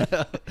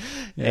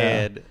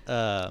 Yeah.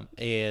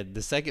 And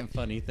the second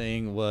funny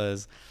thing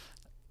was,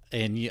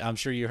 and I'm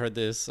sure you heard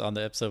this on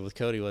the episode with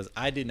Cody, was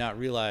I did not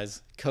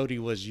realize Cody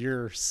was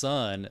your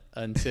son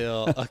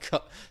until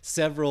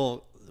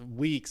several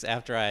weeks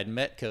after I had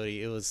met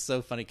Cody. It was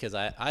so funny because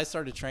I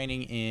started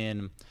training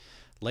in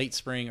late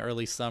spring,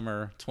 early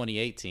summer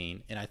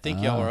 2018, and I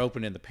think y'all were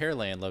opening the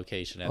Pearland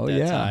location at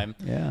that time.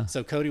 Yeah.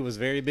 So Cody was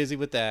very busy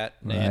with that,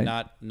 Right. and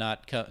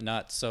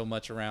not so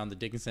much around the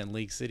Dickinson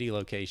League City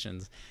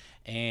locations.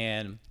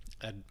 And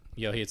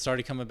he had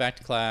started coming back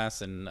to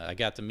class, and I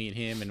got to meet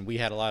him, and we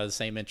had a lot of the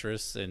same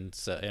interests, and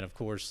of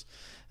course,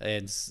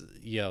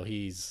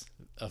 he's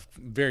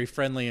very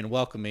friendly and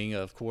welcoming,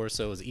 of course,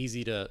 so it was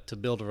easy to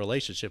build a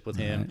relationship with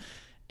him. Right.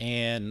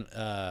 And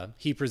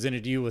he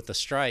presented you with a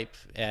stripe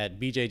at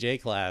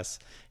BJJ class,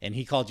 and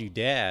he called you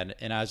Dad,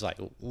 and I was like,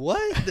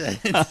 "What?"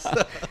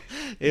 So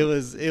it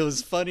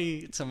was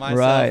funny to myself,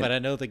 right. and I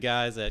know the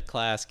guys at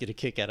class get a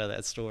kick out of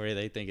that story.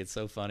 They think it's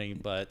so funny,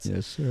 but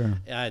yes, sir.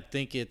 I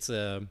think it's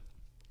a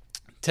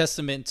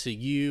testament to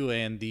you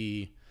and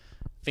the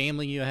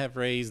family you have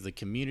raised, the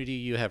community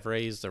you have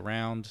raised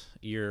around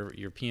your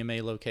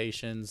PMA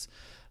locations.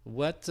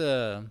 What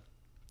are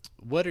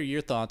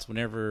your thoughts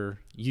whenever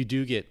you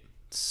do get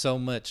so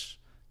much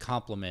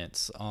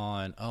compliments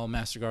on, oh,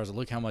 Master Garza,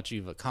 look how much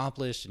you've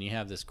accomplished, and you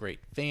have this great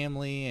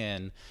family,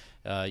 and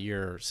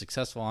you're a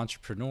successful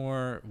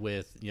entrepreneur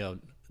with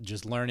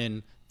just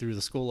learning through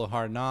the School of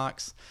Hard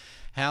Knocks.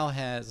 How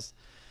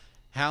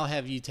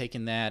have you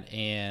taken that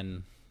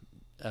and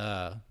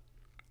I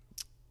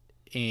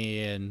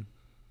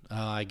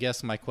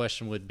guess my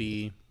question would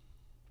be,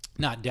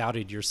 not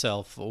doubted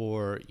yourself,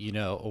 or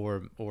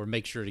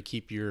make sure to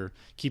keep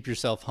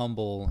yourself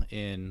humble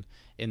in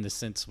the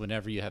sense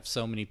whenever you have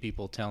so many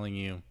people telling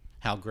you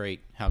how great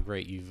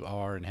you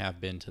are and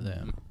have been to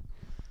them.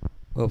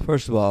 Well,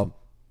 first of all,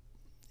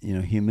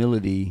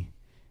 humility.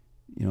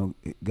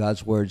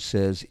 God's word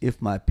says, "If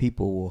my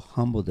people will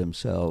humble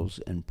themselves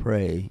and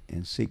pray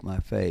and seek my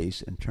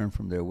face and turn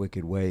from their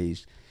wicked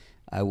ways,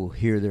 I will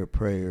hear their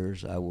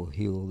prayers, I will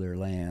heal their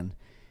land,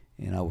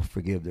 and I will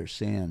forgive their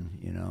sin."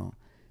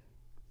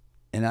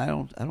 And I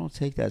don't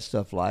take that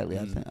stuff lightly.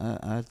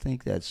 I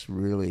think that's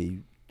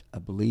really, I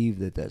believe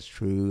that's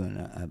true.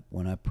 And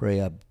when I pray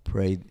that,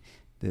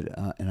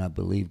 and I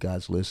believe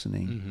God's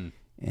listening. Mm-hmm.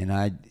 And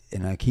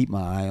I keep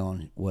my eye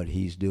on what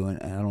He's doing.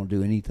 And I don't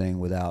do anything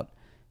without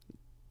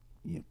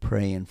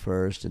praying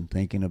first and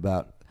thinking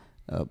about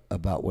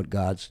what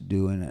God's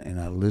doing. And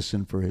I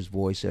listen for His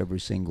voice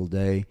every single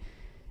day.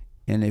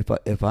 And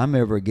if I'm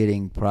ever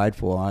getting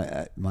prideful,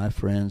 my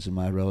friends and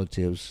my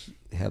relatives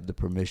have the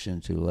permission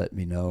to let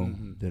me know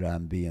mm-hmm. that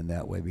I'm being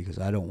that way, because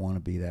I don't want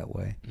to be that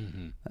way.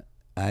 Mm-hmm.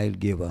 I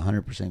give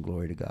 100%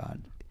 glory to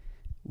God,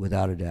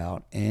 without a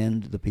doubt,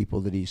 and the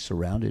people that He's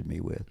surrounded me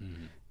with.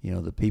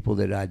 Mm-hmm. The people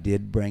that I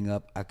did bring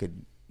up, I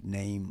could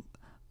name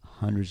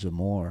hundreds of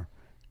more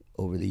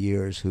over the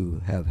years who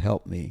have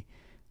helped me.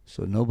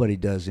 So nobody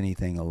does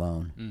anything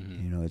alone.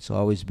 Mm-hmm. It's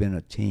always been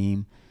a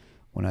team.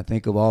 When I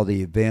think of all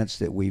the events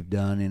that we've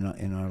done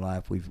in our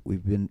life, we've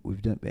been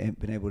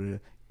able to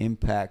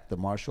impact the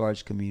martial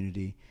arts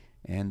community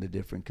and the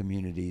different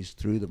communities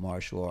through the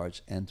martial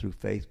arts and through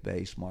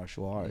faith-based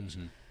martial arts.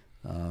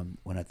 Mm-hmm.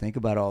 When I think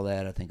about all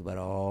that, I think about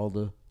all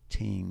the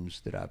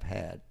teams that I've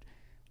had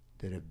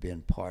that have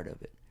been part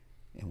of it,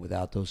 and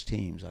without those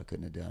teams, I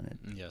couldn't have done it.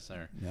 Yes,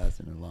 sir.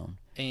 Nothing alone.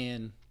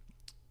 And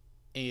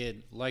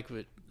like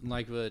what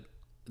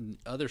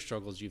other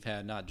struggles you've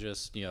had, not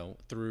just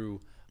through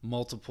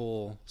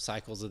multiple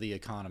cycles of the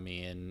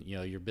economy and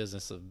your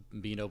business of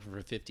being open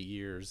for 50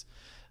 years,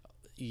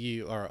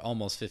 you are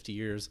almost 50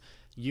 years.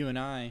 You and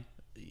I,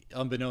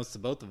 unbeknownst to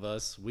both of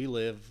us, we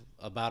live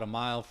about a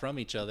mile from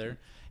each other,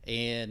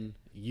 and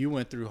you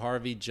went through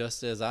Harvey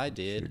just as I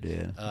did. Sure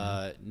did.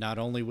 Not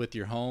only with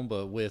your home,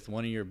 but with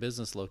one of your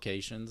business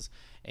locations.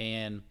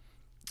 And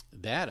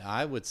that,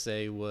 I would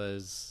say,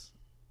 was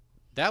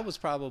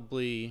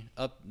probably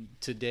up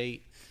to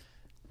date.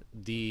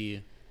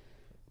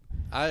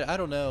 I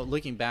don't know,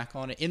 looking back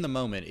on it, in the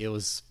moment, it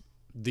was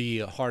the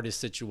hardest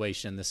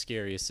situation, the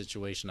scariest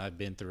situation I've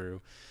been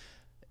through.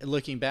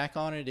 Looking back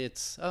on it,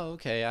 it's,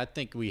 okay, I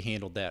think we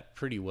handled that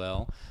pretty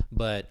well.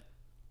 But,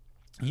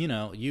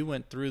 you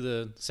went through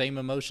the same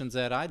emotions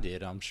that I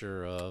did, I'm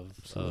sure of.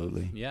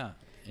 Absolutely. Yeah.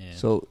 And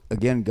So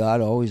again,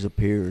 God always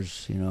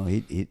appears. You know,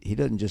 he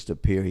doesn't just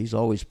appear; He's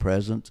always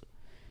present.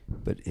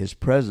 But His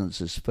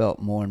presence is felt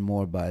more and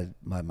more by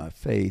my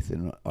faith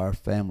and our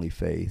family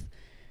faith.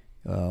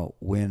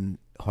 When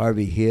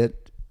Harvey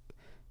hit,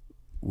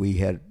 we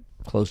had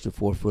close to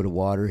 4 foot of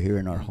water here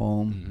in our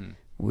home. Mm-hmm.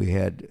 We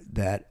had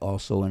that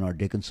also in our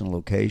Dickinson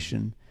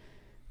location.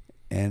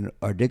 And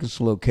our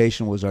Dickinson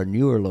location was our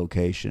newer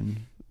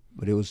location,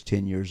 but it was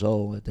 10 years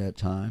old at that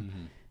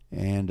time.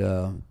 Mm-hmm.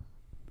 And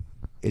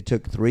it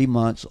took 3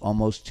 months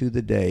almost to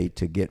the day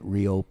to get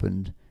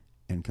reopened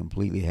and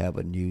completely have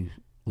a new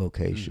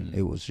location. Mm-hmm.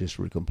 It was just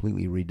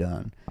completely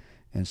redone.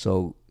 And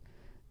so,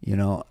 you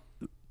know,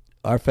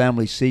 our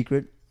family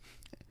secret,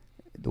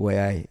 the way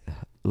I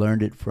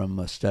learned it from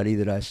a study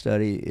that I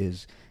study,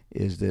 is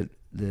that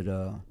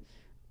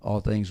all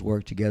things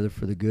work together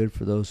for the good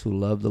for those who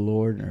love the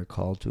Lord and are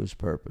called to His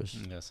purpose.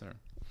 Yes, sir.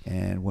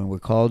 And when we're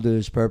called to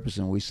His purpose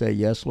and we say,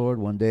 yes, Lord,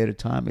 one day at a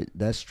time,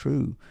 that's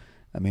true.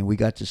 I mean, we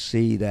got to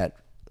see that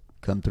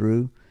come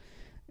through.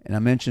 And I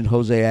mentioned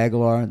Jose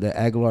Aguilar, the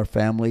Aguilar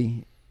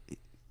family.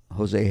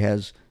 Jose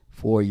has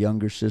 4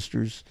 younger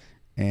sisters,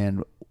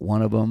 and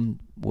one of them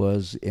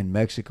was in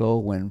Mexico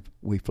when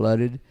we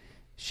flooded.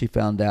 She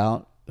found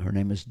out. Her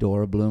name is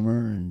Dora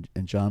Bloomer and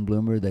John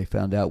Bloomer. They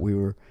found out we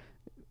were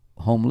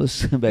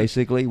homeless,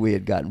 basically. We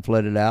had gotten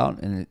flooded out,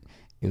 and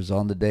it was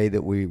on the day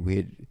that we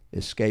had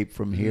escaped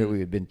from here. Mm-hmm. We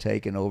had been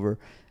taken over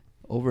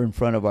in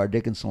front of our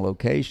Dickinson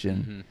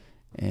location,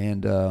 mm-hmm.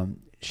 and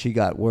she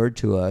got word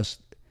to us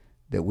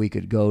that we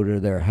could go to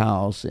their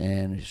house,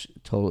 and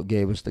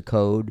gave us the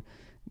code,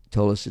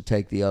 told us to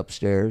take the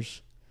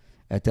upstairs.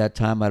 At that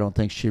time, I don't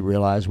think she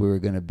realized we were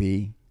going to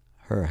be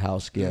her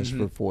house guest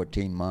mm-hmm. for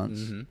 14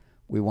 months. Mm-hmm.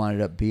 We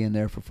wound up being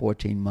there for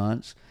 14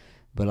 months.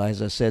 But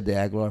as I said, the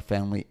Aguilar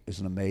family is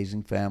an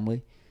amazing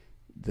family.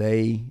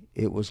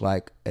 It was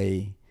like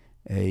a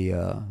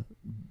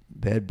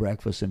bed,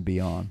 breakfast, and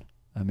beyond.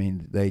 I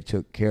mean, they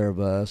took care of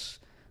us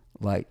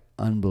like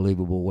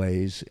unbelievable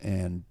ways.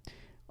 And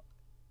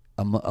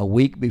a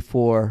week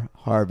before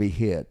Harvey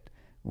hit,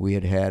 we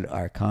had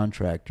our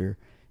contractor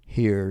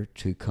here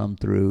to come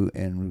through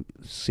and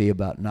see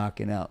about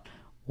knocking out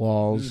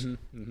walls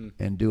mm-hmm, mm-hmm.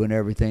 and doing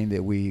everything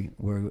that we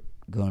were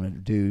going to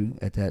do.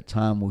 At that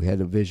time, we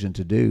had a vision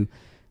to do.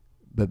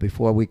 But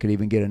before we could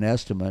even get an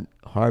estimate,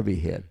 Harvey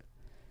hit.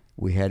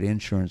 We had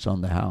insurance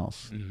on the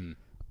house. Mm-hmm.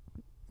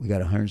 We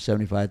got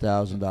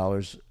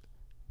 $175,000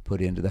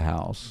 put into the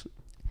house,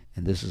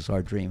 and this is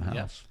our dream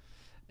house.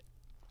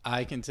 Yeah.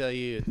 I can tell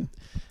you,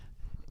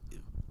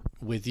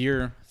 with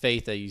your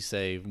faith that you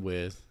say,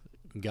 with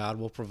God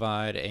will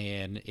provide,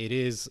 and it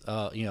is,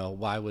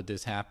 why would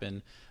this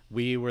happen?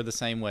 We were the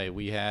same way.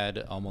 We had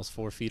almost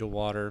 4 feet of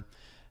water,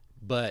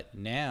 but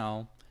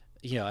now,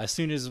 as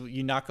soon as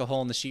you knock a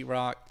hole in the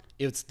sheetrock,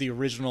 it's the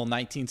original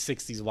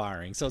 1960s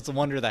wiring. So it's a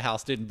wonder the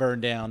house didn't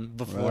burn down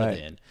before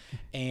then.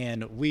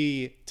 And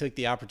we took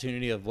the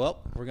opportunity of, we're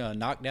going to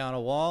knock down a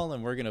wall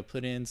and we're going to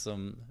put in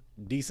some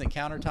decent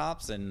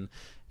countertops.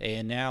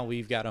 And now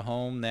we've got a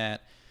home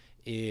that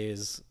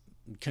is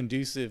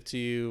conducive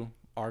to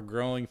our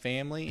growing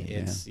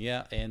family.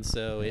 Yeah. And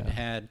so it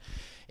had,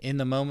 in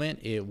the moment,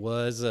 it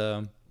was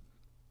a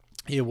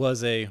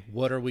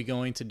what are we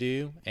going to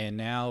do? And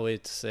now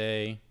it's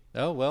a,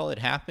 oh, well, it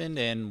happened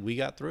and we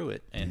got through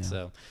it. And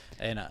so,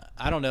 and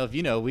I don't know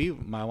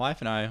if my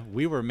wife and I,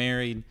 we were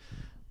married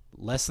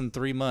less than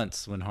 3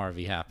 months when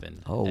Harvey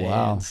happened. Oh,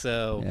 wow. And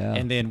so,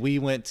 and then we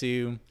went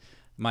to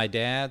my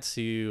dad's,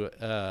 who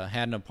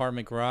had an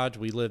apartment garage.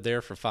 We lived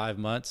there for 5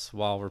 months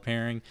while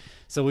repairing.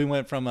 So we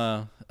went from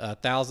a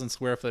 1,000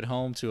 square foot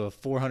home to a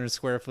 400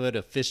 square foot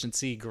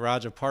efficiency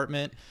garage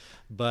apartment.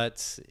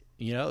 But,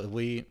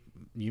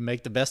 you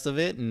make the best of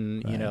it,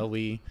 and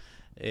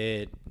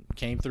it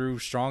came through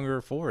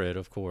stronger for it,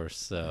 of course.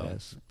 So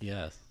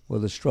yes. Well,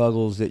 the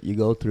struggles that you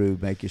go through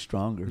make you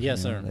stronger.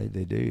 Yes, sir.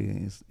 They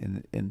do.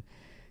 And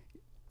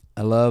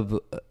I love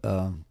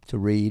to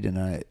read,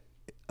 and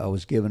I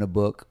was given a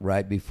book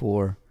right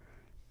before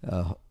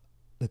the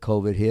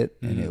COVID hit,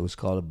 mm-hmm. and it was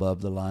called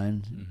Above the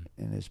Line,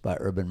 mm-hmm. and it's by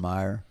Urban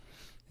Meyer,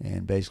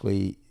 and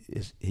basically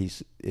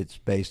it's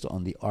based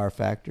on the R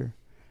factor.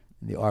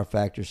 And the R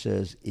factor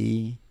says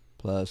E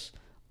plus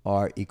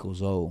R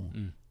equals O.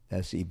 Mm.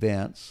 That's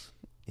events.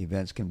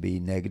 Events can be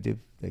negative.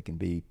 They can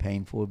be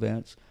painful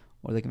events,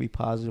 or they can be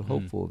positive,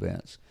 hopeful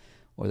events,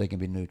 or they can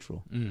be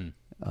neutral. Mm.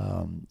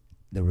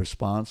 The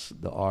response,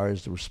 the R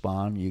is to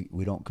respond.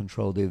 We don't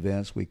control the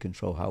events. We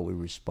control how we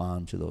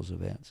respond to those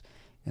events.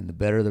 And the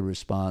better the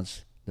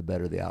response, the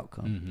better the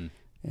outcome.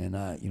 Mm-hmm. And,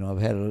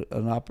 I've had a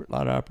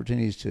lot of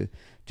opportunities to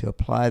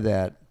apply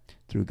that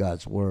through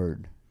God's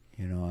Word.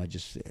 You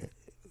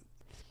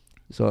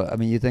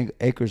think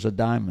acres of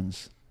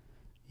diamonds.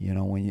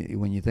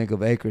 When you think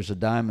of acres of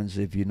diamonds,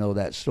 if you know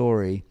that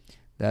story,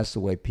 that's the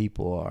way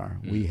people are.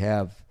 Mm. We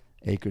have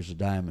acres of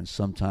diamonds.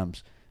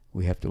 Sometimes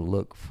we have to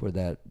look for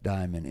that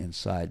diamond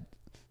inside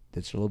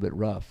that's a little bit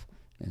rough,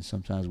 and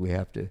sometimes we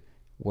have to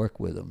work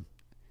with them.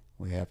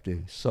 We have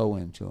to sow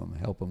into them,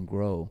 help them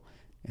grow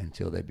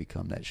until they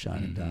become that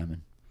shining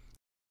diamond.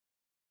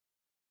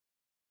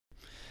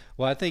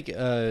 Well, I think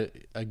a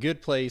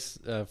good place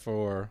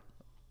for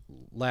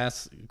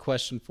last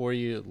question for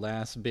you,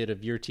 last bit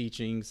of your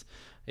teachings,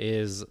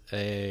 is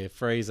a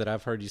phrase that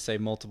I've heard you say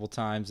multiple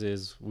times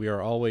is, we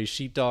are always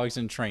sheepdogs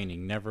in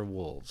training, never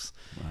wolves.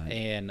 Right.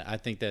 And I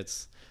think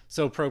that's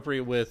so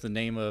appropriate with the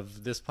name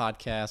of this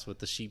podcast, with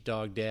the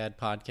Sheepdog Dad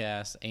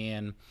podcast,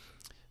 and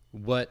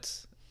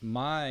what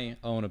my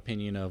own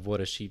opinion of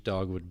what a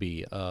sheepdog would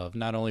be, of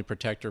not only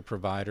protector,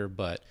 provider,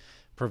 but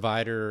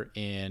provider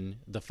in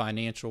the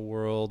financial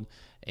world,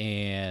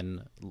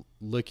 and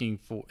looking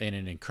for, and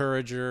an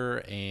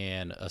encourager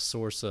and a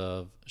source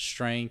of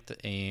strength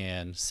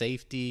and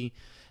safety.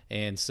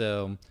 And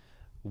so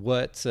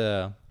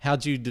how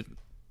did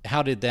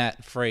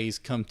that phrase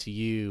come to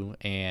you,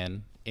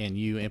 and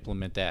you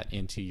implement that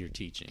into your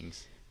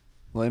teachings?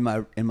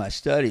 Well, in my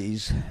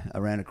studies, I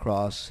ran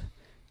across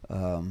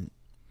a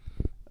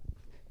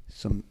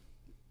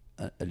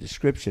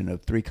description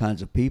of three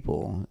kinds of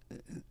people.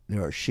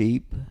 There are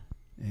sheep,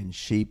 and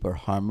sheep are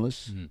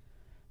harmless. Mm-hmm.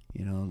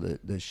 You know,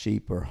 the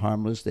sheep are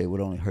harmless. They would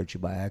only hurt you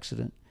by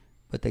accident,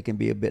 but they can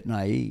be a bit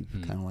naive,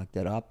 kind of like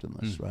that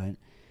optimist, right?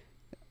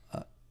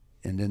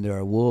 And then there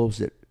are wolves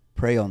that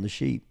prey on the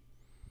sheep.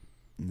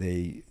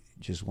 They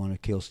just want to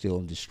kill, steal,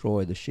 and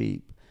destroy the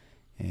sheep.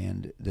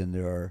 And then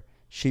there are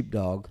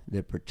sheepdog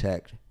that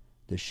protect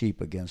the sheep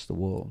against the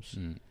wolves.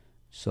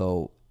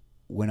 So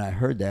when I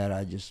heard that,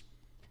 I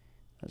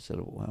said,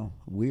 well,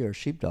 we are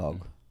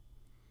sheepdog.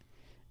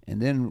 And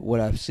then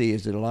what I see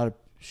is that a lot of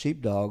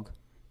sheepdog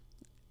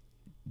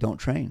don't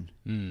train.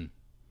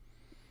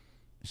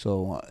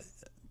 So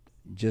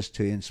just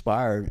to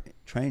inspire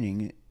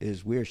training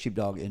is, we're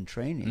sheepdog in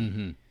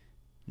training,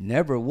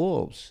 never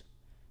wolves.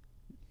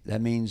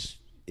 That means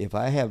if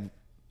I have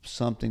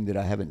something that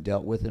I haven't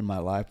dealt with in my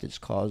life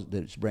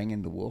that's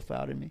bringing the wolf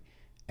out in me,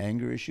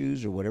 anger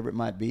issues or whatever it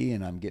might be,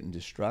 and I'm getting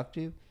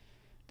destructive,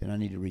 then I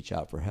need to reach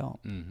out for help.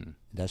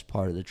 That's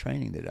part of the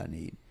training that I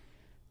need.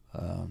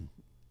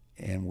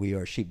 And we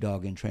are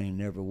sheepdog in training,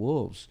 never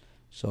wolves.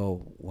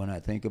 So when I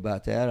think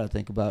about that, I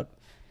think about,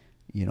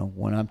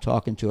 when I'm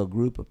talking to a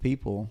group of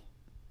people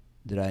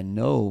that I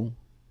know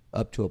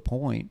up to a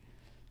point,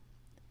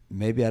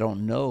 maybe I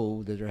don't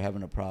know that they're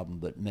having a problem,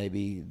 but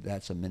maybe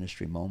that's a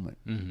ministry moment.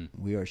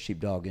 We are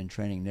sheepdog in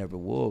training, never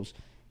wolves.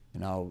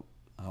 And I'll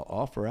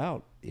offer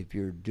out, if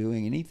you're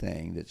doing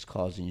anything that's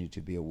causing you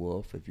to be a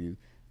wolf, if you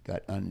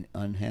got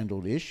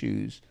unhandled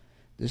issues,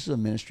 this is a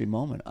ministry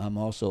moment. I'm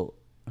also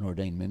an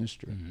ordained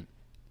minister.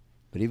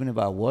 But even if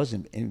I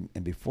wasn't, and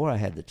before I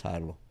had the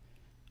title,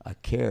 I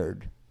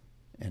cared,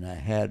 and I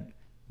had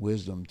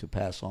wisdom to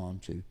pass on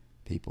to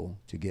people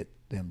to get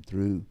them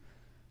through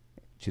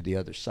to the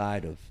other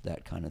side of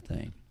that kind of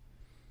thing.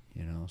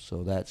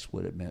 So that's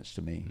what it meant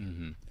to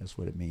me. That's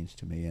what it means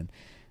to me. And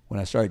when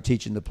I started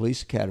teaching the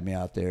police academy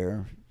out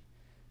there,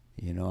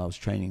 I was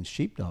training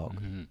sheepdog.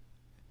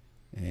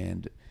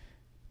 And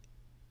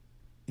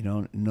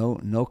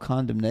no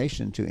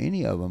condemnation to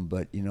any of them,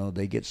 but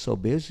they get so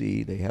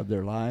busy, they have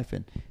their life,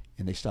 and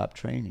they stop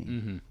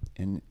training.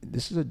 And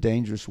this is a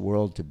dangerous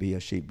world to be a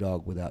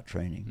sheepdog without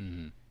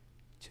training,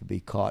 to be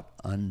caught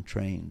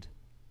untrained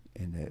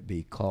and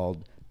be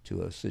called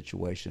to a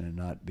situation and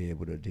not be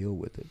able to deal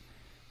with it,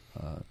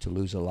 to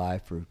lose a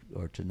life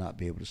or to not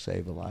be able to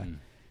save a life.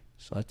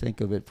 So I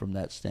think of it from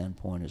that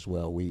standpoint as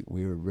well.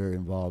 We are very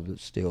involved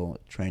with still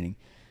training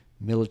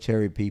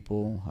military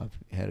people. I've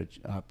had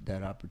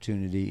that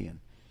opportunity, and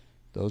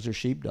those are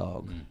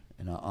sheepdog,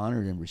 and I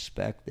honor and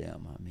respect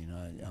them. I mean,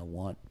 I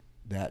want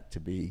that to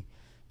be,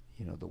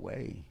 the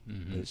way,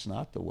 but it's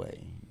not the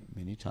way.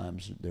 Many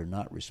times they're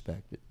not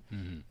respected,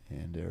 and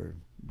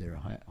they're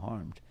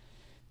harmed.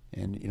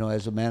 And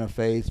as a man of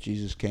faith,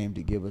 Jesus came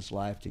to give us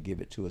life, to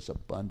give it to us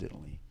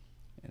abundantly,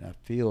 and I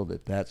feel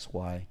that that's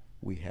why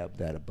we have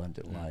that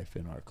abundant life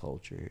in our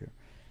culture here.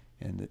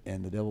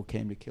 And the devil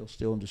came to kill,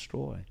 steal, and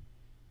destroy.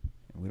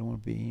 We don't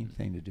want to be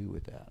anything to do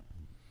with that.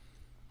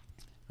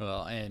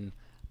 Well, and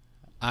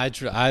I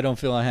don't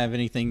feel I have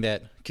anything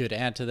that could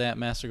add to that,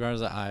 Master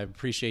Garza. I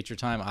appreciate your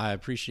time. I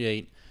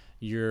appreciate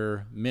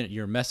your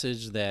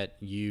message that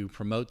you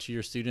promote to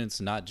your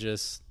students, not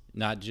just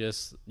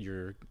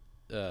your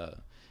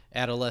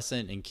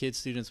adolescent and kid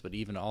students, but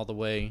even all the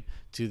way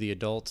to the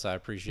adults. I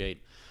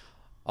appreciate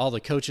all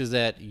the coaches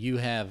that you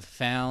have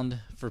found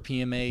for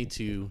PMA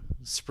to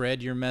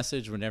spread your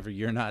message whenever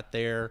you're not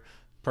there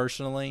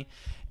personally.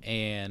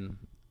 And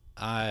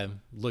I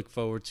look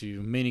forward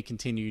to many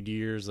continued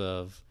years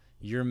of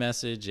your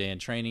message and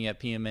training at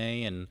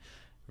PMA, and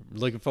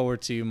looking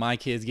forward to my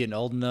kids getting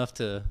old enough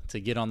to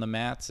get on the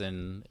mats,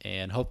 and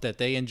hope that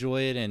they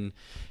enjoy it and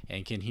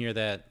can hear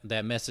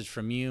that message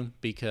from you,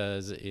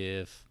 because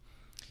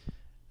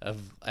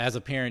as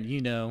a parent,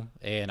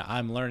 and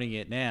I'm learning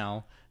it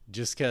now,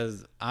 just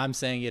because I'm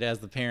saying it as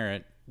the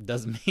parent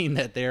doesn't mean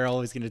that they're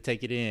always going to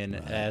take it in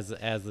as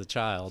the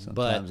child.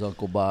 Sometimes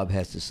Uncle Bob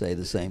has to say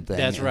the same thing.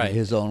 That's right. In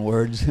his own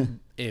words.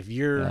 if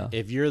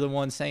you're the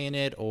one saying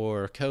it,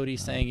 or Cody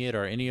saying it,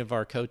 or any of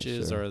our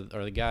coaches, Sure.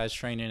 or the guys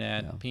training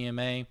at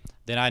PMA,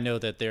 then I know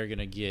that they're going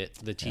to get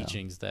the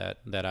teachings that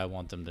I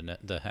want them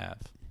to have.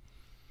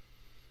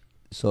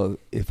 So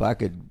if I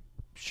could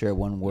share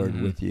one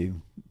word with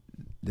you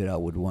that I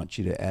would want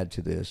you to add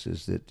to this,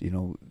 is that,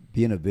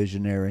 being a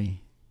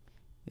visionary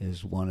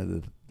is one of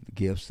the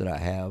gifts that I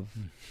have,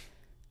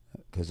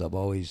 because I've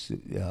always,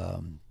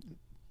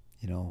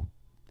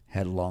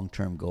 had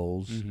long-term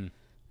goals.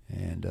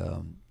 And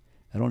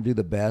I don't do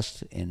the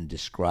best in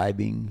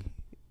describing,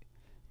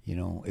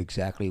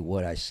 exactly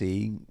what I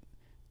see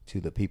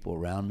to the people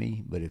around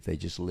me. But if they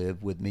just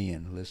live with me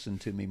and listen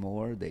to me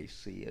more, they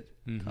see it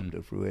come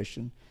to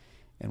fruition.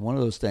 And one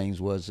of those things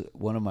was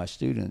one of my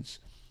students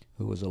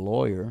who was a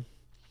lawyer,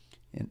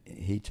 and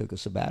he took a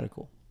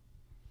sabbatical.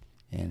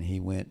 And he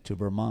went to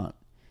Vermont,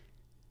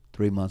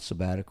 3-month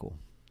sabbatical.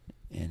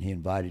 And he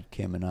invited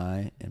Kim and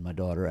I and my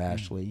daughter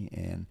Ashley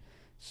and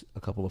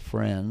a couple of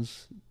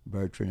friends,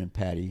 Bertrand and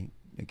Patty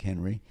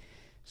McHenry.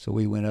 So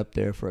we went up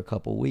there for a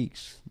couple of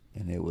weeks,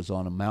 and it was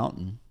on a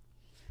mountain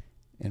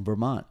in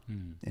Vermont,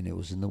 and it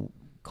was in the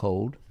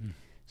cold.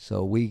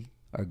 So we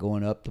are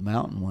going up the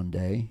mountain one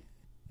day,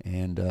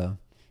 and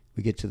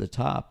we get to the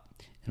top,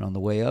 and on the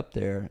way up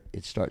there,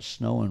 it starts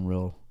snowing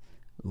real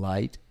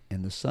light,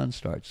 and the sun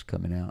starts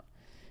coming out.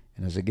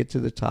 And as I get to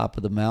the top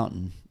of the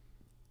mountain,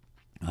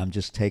 I'm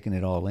just taking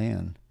it all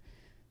in.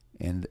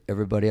 And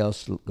everybody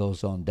else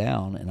goes on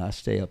down, and I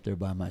stay up there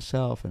by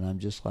myself, and I'm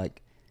just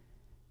like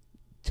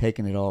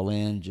taking it all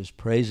in, just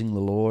praising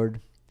the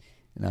Lord.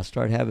 And I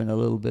start having a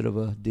little bit of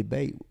a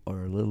debate,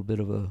 or a little bit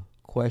of a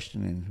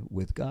questioning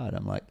with God.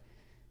 I'm like,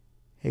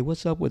 hey,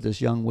 what's up with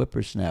this young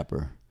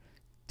whippersnapper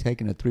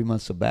taking a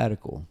 3-month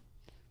sabbatical?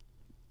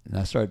 And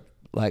I start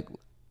like,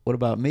 what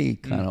about me?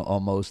 Kind of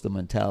almost the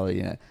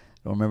mentality. I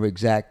don't remember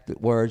exact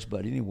words,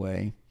 but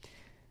anyway,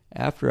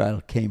 after I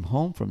came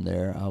home from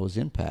there, I was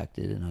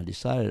impacted, and I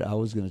decided I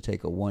was going to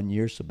take a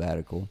 1-year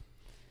sabbatical,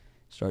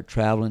 start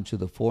traveling to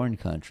the foreign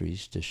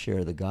countries to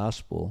share the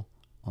gospel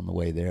on the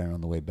way there and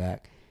on the way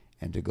back,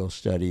 and to go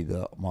study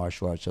the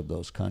martial arts of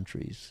those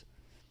countries.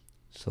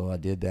 So I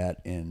did that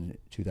in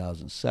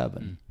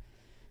 2007,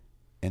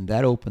 and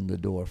that opened the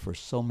door for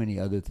so many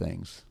other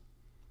things.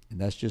 And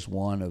that's just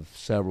one of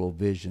several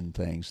vision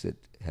things that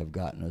have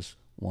gotten us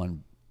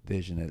one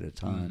vision at a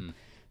time.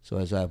 So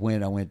as I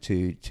went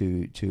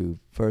to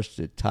first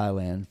to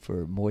Thailand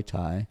for Muay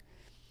Thai,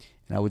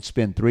 and I would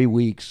spend 3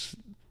 weeks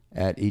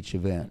at each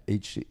event,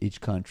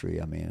 each country.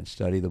 And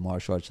study the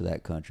martial arts of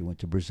that country. Went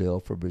to Brazil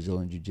for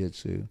Brazilian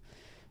Jiu-Jitsu.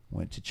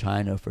 Went to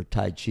China for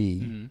Tai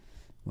Chi.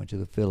 Went to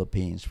the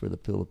Philippines for the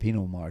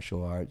Filipino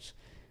martial arts,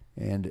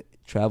 and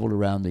traveled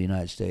around the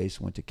United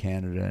States. Went to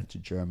Canada and to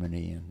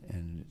Germany,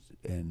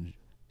 and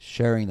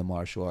sharing the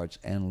martial arts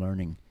and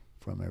learning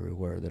from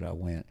everywhere that I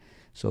went.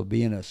 So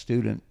being a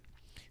student,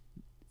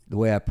 the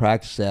way I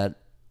practiced that,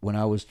 when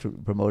I was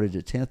promoted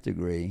to 10th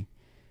degree,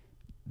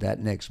 that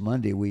next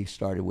Monday we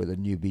started with a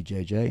new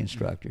BJJ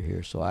instructor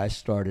here. So I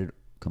started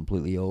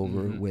completely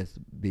over with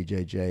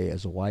BJJ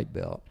as a white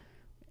belt,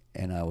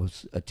 and I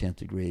was a 10th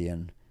degree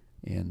in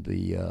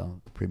the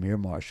Premier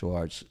Martial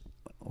Arts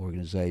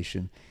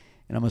organization.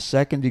 And I'm a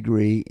 2nd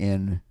degree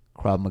in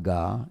Krav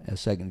Maga, a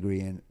 2nd degree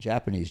in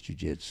Japanese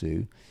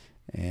Jiu-Jitsu,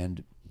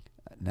 and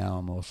now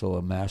I'm also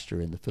a master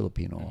in the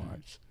Filipino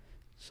arts.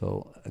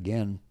 So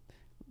again,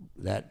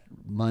 that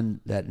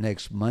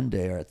next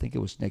Monday, or I think it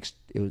was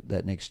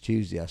that next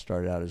Tuesday, I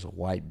started out as a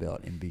white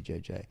belt in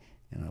BJJ,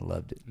 and I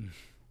loved it.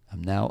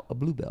 I'm now a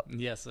blue belt.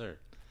 Yes, sir.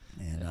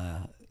 And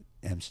I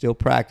am still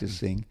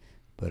practicing,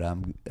 but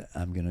I'm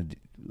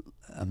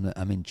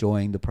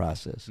enjoying the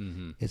process.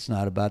 It's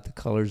not about the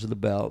colors of the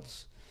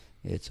belts;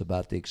 it's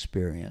about the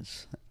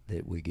experience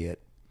that we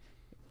get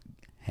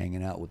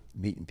hanging out with,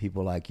 meeting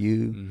people like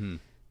you,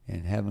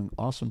 and having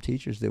awesome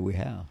teachers that we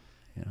have.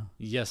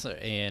 Yes, sir.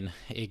 And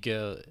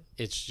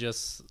it's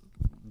just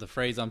the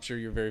phrase I'm sure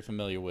you're very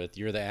familiar with.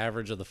 You're the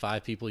average of the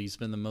 5 people you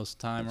spend the most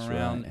time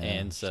around. Right,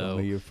 and so show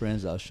me your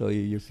friends, I'll show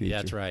you your future.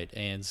 That's right.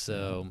 And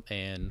so,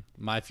 and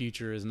my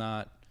future is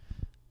not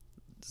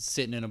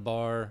sitting in a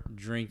bar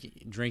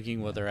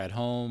drinking, whether at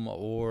home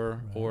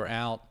or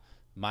out.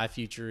 My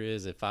future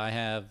is, if I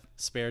have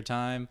spare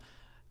time,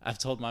 I've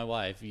told my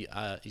wife,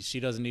 she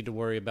doesn't need to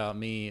worry about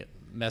me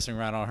messing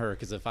around on her,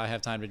 because if I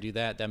have time to do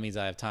that, that means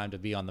I have time to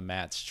be on the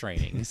mats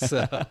training.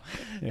 So,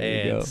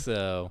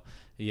 so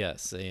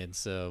yes, and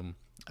so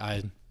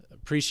I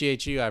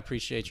appreciate you. I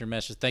appreciate your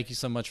message. Thank you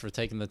so much for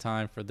taking the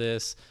time for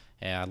this,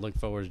 and I look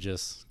forward to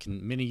just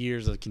many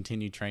years of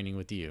continued training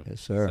with you.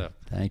 Yes, sir. So,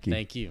 thank you.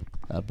 Thank you.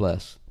 God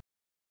bless.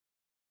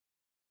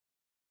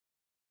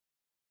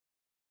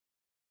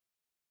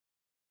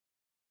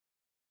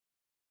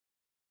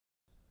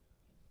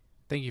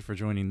 Thank you for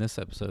joining this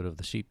episode of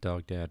the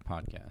Sheepdog Dad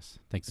podcast.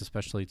 Thanks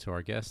especially to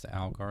our guest,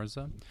 Al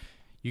Garza.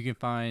 You can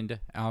find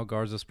Al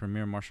Garza's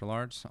Premier Martial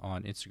Arts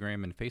on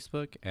Instagram and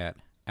Facebook at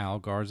Al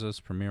Garza's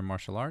Premier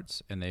Martial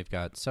Arts, and they've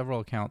got several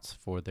accounts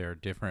for their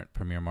different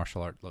Premier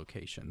Martial Art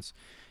locations.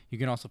 You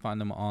can also find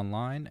them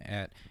online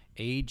at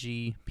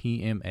agpma.com.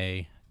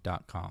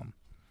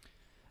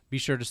 Be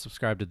sure to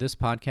subscribe to this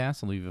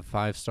podcast and leave a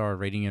 5-star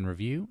rating and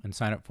review, and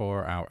sign up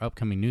for our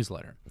upcoming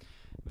newsletter.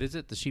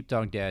 Visit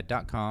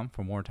thesheepdogdad.com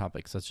for more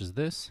topics such as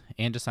this,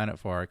 and to sign up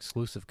for our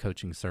exclusive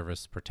coaching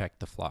service, Protect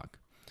the Flock.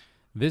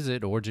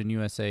 Visit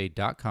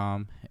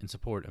originusa.com and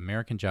support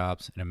American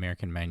jobs and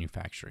American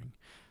manufacturing.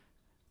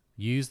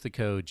 Use the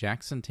code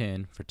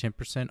Jackson10 for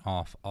 10%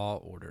 off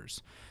all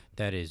orders.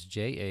 That is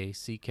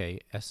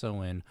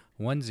JACKSON10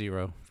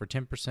 for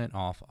 10%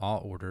 off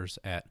all orders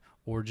at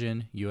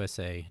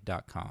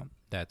originusa.com.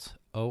 That's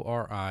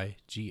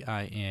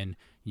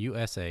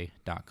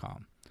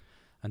ORIGINUSA.com.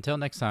 Until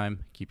next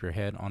time, keep your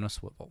head on a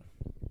swivel.